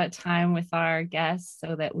strict about time with our guests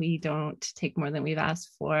so that we don't take more than we've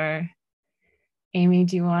asked for. Amy,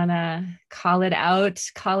 do you want to call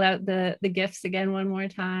out the gifts again one more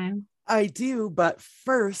time? I do, but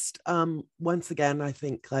first, once again, I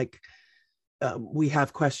think we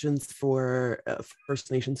have questions for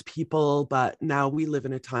First Nations people, but now we live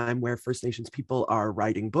in a time where First Nations people are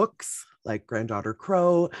writing books like Granddaughter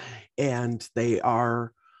Crow, and they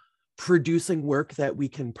are producing work that we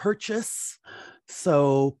can purchase.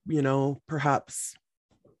 So, perhaps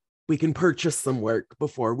we can purchase some work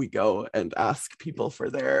before we go and ask people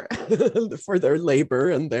for their for their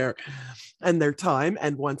labor and their time.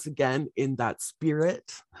 And once again, in that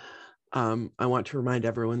spirit, I want to remind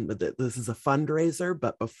everyone that this is a fundraiser,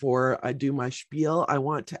 but before I do my spiel, I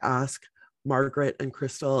want to ask Margaret and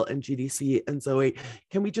Crystal and GDC and Zoe,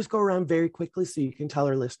 can we just go around very quickly so you can tell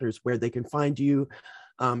our listeners where they can find you,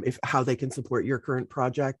 how they can support your current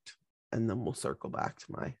project, and then we'll circle back to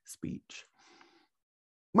my speech.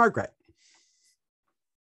 Margaret.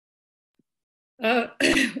 Uh,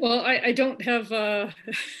 well, I don't have I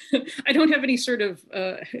don't have any sort of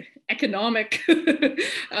economic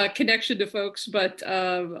connection to folks, but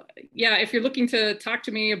yeah, if you're looking to talk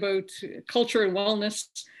to me about culture and wellness,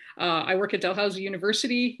 I work at Dalhousie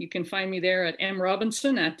University. You can find me there at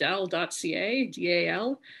mrobinson@dal.ca,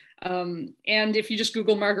 DAL. And if you just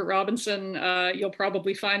Google Margaret Robinson, you'll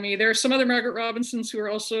probably find me. There are some other Margaret Robinsons who are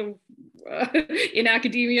also in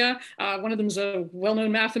academia. One of them is a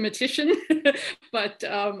well-known mathematician, but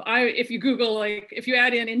if you Google, like, if you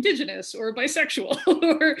add in Indigenous or bisexual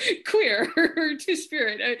or queer or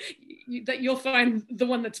two-spirit, you'll find the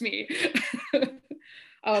one that's me.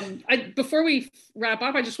 Before we wrap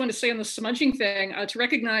up, I just want to say on the smudging thing, to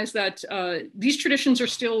recognize that these traditions are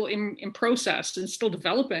still in process and still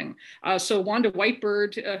developing. So Wanda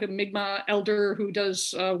Whitebird, a Mi'kmaq elder who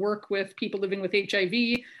does work with people living with HIV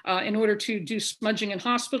in order to do smudging in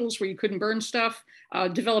hospitals where you couldn't burn stuff,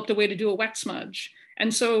 developed a way to do a wet smudge.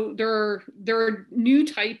 And so there are new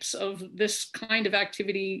types of this kind of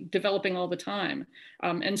activity developing all the time.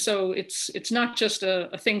 And so it's not just a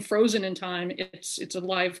thing frozen in time, it's a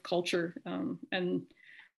live culture. And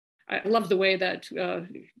I love the way that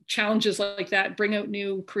challenges like that bring out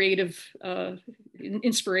new creative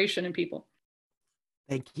inspiration in people.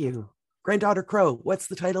 Thank you. Granddaughter Crow, what's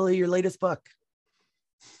the title of your latest book?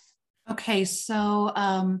 Okay, so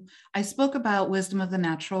I spoke about Wisdom of the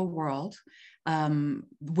Natural World,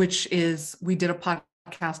 which is, we did a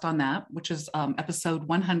podcast on that, which is episode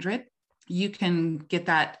 100. You can get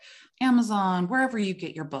that Amazon, wherever you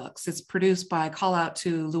get your books. It's produced by Call Out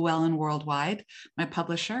to Llewellyn Worldwide, my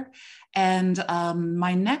publisher. And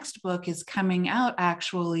my next book is coming out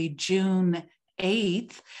actually June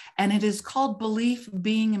 8th, and it is called Belief,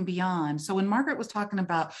 Being, and Beyond. So when Margaret was talking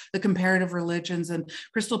about the comparative religions and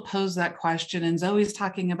Crystal posed that question and Zoe's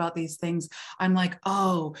talking about these things, I'm like,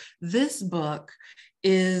 oh, this book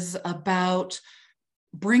is about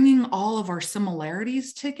bringing all of our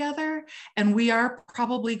similarities together. And we are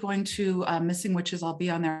probably going to, Missing Witches, I'll be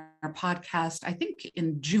on their podcast, I think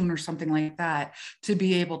in June or something like that, to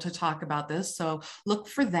be able to talk about this. So look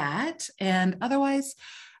for that. And otherwise,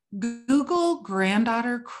 Google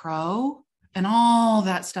Granddaughter Crow and all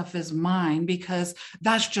that stuff is mine, because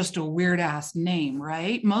that's just a weird ass name,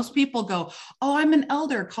 right? Most people go, oh, I'm an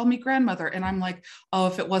elder, call me grandmother. And I'm like, oh,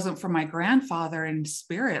 if it wasn't for my grandfather in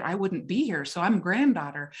spirit, I wouldn't be here. So I'm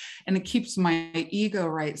granddaughter, and it keeps my ego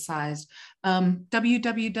right sized.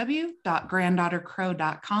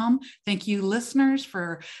 www.granddaughtercrow.com. Thank you, listeners,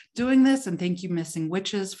 for doing this. And thank you, Missing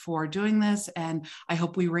Witches, for doing this. And I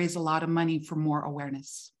hope we raise a lot of money for more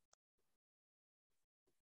awareness.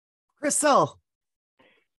 Crystal.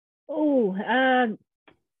 Oh,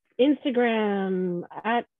 Instagram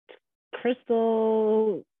at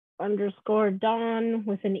Crystal_Dawn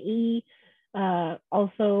with an E.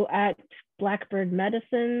 Also at Blackbird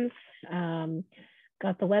Medicines.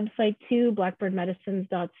 Got the website too,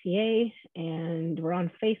 blackbirdmedicines.ca, and we're on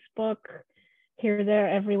Facebook, here, there,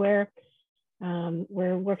 everywhere.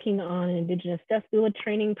 We're working on an Indigenous Death Doula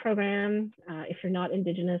training program. If you're not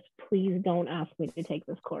Indigenous, please don't ask me to take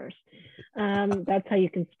this course. That's how you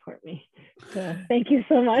can support me. So thank you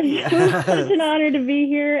so much. Yes. It's such an honor to be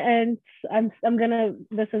here, and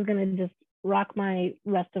this is gonna just rock my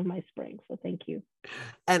rest of my spring. So thank you.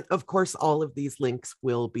 And of course, all of these links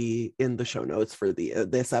will be in the show notes for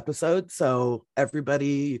this episode. So everybody,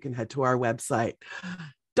 you can head to our website.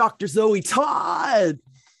 Dr. Zoe Todd.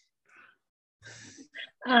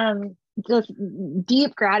 Just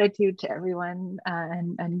deep gratitude to everyone,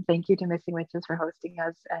 and thank you to Missing Witches for hosting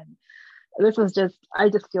us. And this was I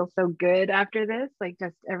just feel so good after this. Like,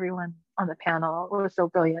 just everyone on the panel was so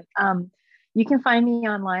brilliant. You can find me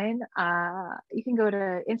online. You can go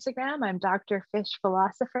to Instagram. I'm Dr. Fish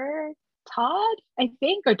Philosopher Todd, I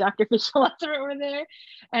think, or Dr. Fish Philosopher over there.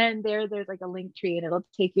 And there's like a link tree, and it'll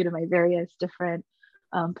take you to my various different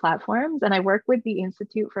platforms. And I work with the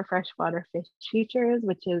Institute for Freshwater Fish Futures,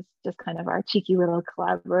 which is just kind of our cheeky little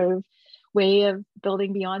collaborative way of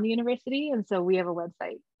building beyond the university. And so we have a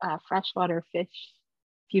website,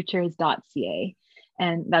 freshwaterfishfutures.ca.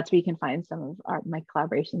 And that's where you can find some of my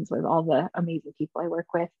collaborations with all the amazing people I work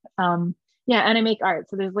with. Yeah, and I make art.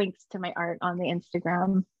 So there's links to my art on the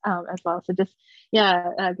Instagram as well. So just,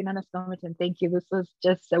 Gunana Skomatin, thank you. This was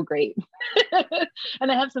just so great.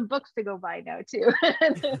 And I have some books to go buy now too.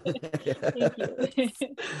 Thank you.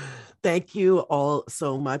 Thank you all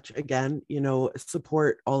so much. Again,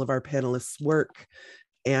 support all of our panelists' work.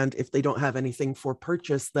 And if they don't have anything for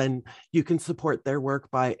purchase, then you can support their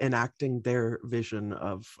work by enacting their vision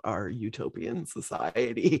of our utopian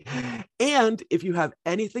society. And if you have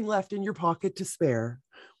anything left in your pocket to spare,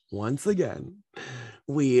 once again,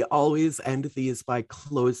 we always end these by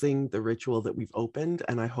closing the ritual that we've opened.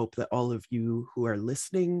 And I hope that all of you who are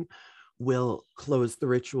listening will close the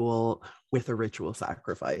ritual with a ritual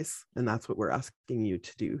sacrifice. And that's what we're asking you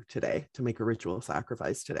to do today, to make a ritual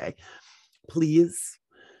sacrifice today. Please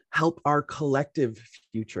help our collective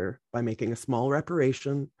future by making a small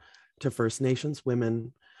reparation to First Nations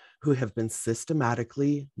women who have been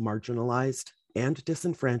systematically marginalized and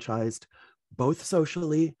disenfranchised, both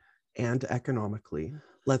socially and economically.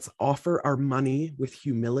 Let's offer our money with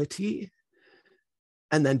humility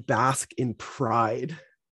and then bask in pride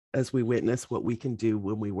as we witness what we can do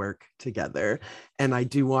when we work together. And I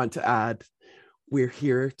do want to add, we're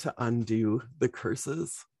here to undo the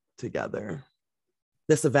curses together.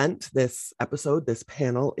 This event, this episode, this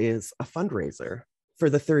panel is a fundraiser. For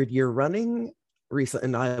the third year running, Risa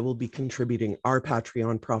and I will be contributing our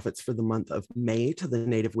Patreon profits for the month of May to the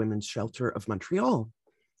Native Women's Shelter of Montreal.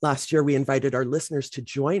 Last year, we invited our listeners to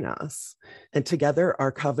join us, and together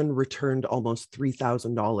our coven returned almost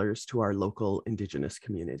 $3,000 to our local Indigenous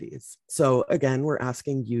communities. So again, we're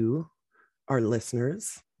asking you, our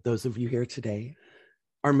listeners, those of you here today,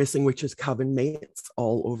 our Missing Witches coven mates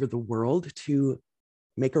all over the world, to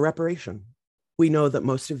make a reparation. We know that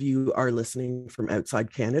most of you are listening from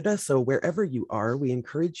outside Canada, so wherever you are, we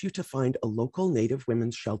encourage you to find a local Native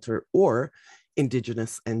women's shelter or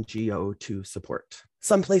Indigenous NGO to support.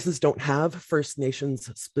 Some places don't have First Nations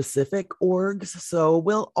specific orgs, so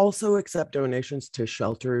we'll also accept donations to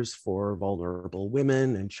shelters for vulnerable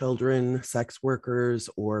women and children, sex workers,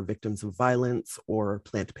 or victims of violence, or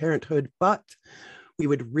Planned Parenthood, but we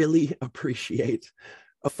would really appreciate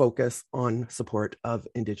a focus on support of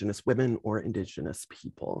Indigenous women or Indigenous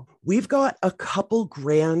people. We've got a couple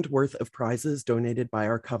grand worth of prizes donated by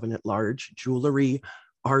our coven at large: jewelry,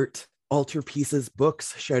 art, altarpieces,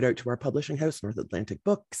 books. Shout out to our publishing house, North Atlantic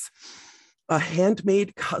Books. A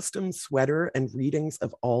handmade custom sweater and readings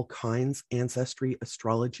of all kinds: ancestry,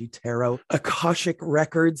 astrology, tarot, Akashic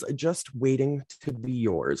records, just waiting to be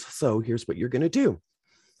yours. So here's what you're going to do.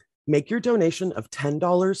 Make your donation of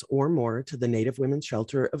 $10 or more to the Native Women's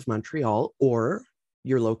Shelter of Montreal or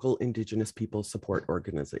your local Indigenous people support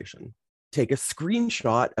organization. Take a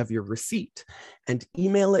screenshot of your receipt and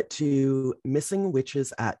email it to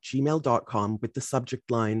missingwitches@gmail.com with the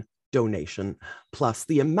subject line donation plus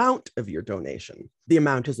the amount of your donation. The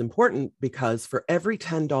amount is important because for every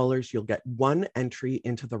 $10, you'll get one entry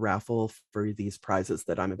into the raffle for these prizes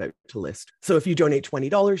that I'm about to list. So if you donate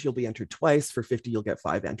 $20, you'll be entered twice. For $50, you'll get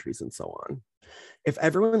 5 entries and so on. If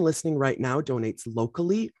everyone listening right now donates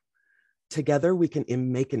locally, together we can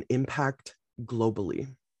make an impact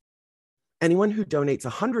globally. Anyone who donates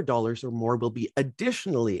 $100 or more will be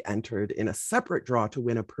additionally entered in a separate draw to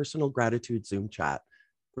win a personal gratitude Zoom chat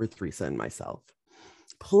with Risa and myself.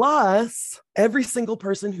 Plus, every single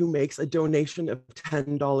person who makes a donation of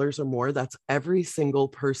 $10 or more, that's every single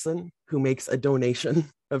person who makes a donation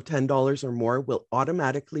of $10 or more, will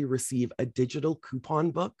automatically receive a digital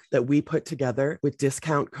coupon book that we put together with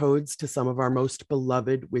discount codes to some of our most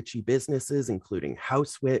beloved witchy businesses, including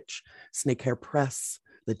House Witch, Snakehair Press,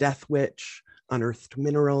 The Death Witch, Unearthed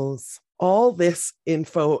Minerals. All this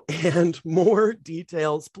info and more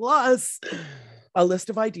details, plus a list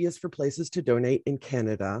of ideas for places to donate in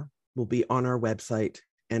Canada, will be on our website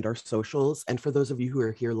and our socials. And for those of you who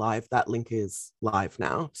are here live, that link is live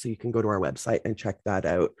now. So you can go to our website and check that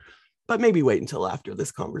out. But maybe wait until after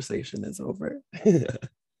this conversation is over.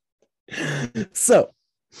 So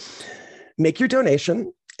make your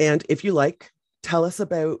donation. And if you like, tell us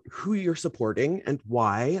about who you're supporting and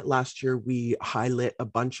why. Last year, we highlight a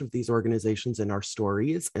bunch of these organizations in our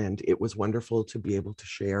stories, and it was wonderful to be able to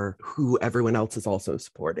share who everyone else is also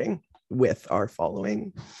supporting with our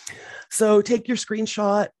following. So take your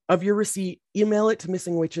screenshot of your receipt, email it to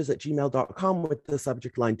missingwitches@gmail.com with the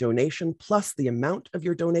subject line donation plus the amount of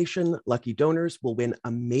your donation. Lucky donors will win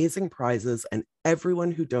amazing prizes, and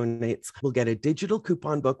everyone who donates will get a digital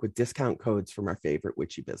coupon book with discount codes from our favorite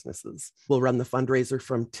witchy businesses. We'll run the fundraiser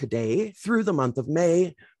from today through the month of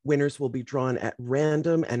May. Winners will be drawn at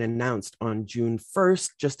random and announced on June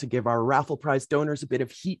 1st. Just to give our raffle prize donors a bit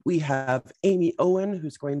of heat, we have Amy Owen,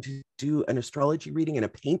 who's going to do an astrology reading and a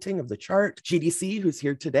painting of the chart. GDC, who's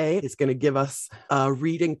here today, is going to give us a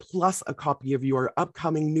reading plus a copy of your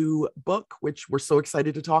upcoming new book, which we're so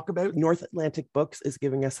excited to talk about. North Atlantic Books is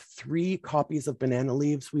giving us 3 copies of Banana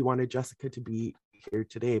Leaves. We wanted Jessica to be here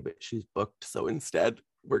today, but she's booked. So instead,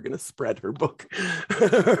 we're going to spread her book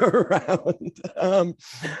around.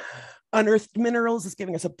 Unearthed Minerals is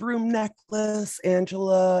giving us a broom necklace.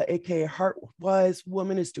 Angela, aka Heartwise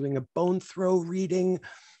Woman, is doing a bone throw reading.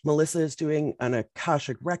 Melissa is doing an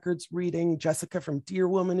Akashic Records reading. Jessica from Dear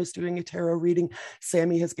Woman is doing a tarot reading.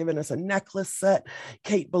 Sammy has given us a necklace set.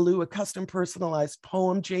 Kate Ballou, a custom personalized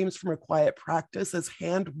poem. James from A Quiet Practice has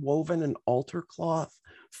hand woven an altar cloth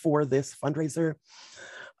for this fundraiser.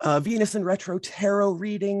 Venus in Retro tarot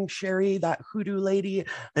reading. Sherry, that hoodoo lady,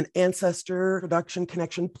 an ancestor production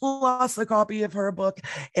connection, plus a copy of her book.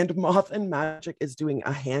 And Moth and Magic is doing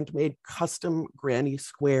a handmade custom granny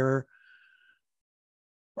square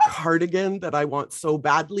cardigan that I want so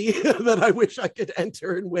badly that I wish I could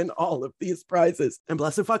enter and win all of these prizes. And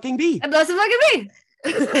bless a fucking bee. And bless a fucking bee.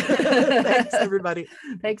 Thanks, everybody.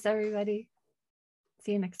 Thanks, everybody.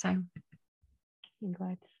 See you next time.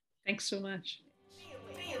 Thanks so much.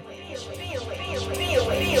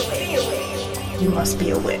 You must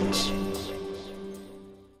be a witch.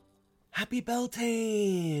 Happy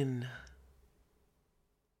Beltane.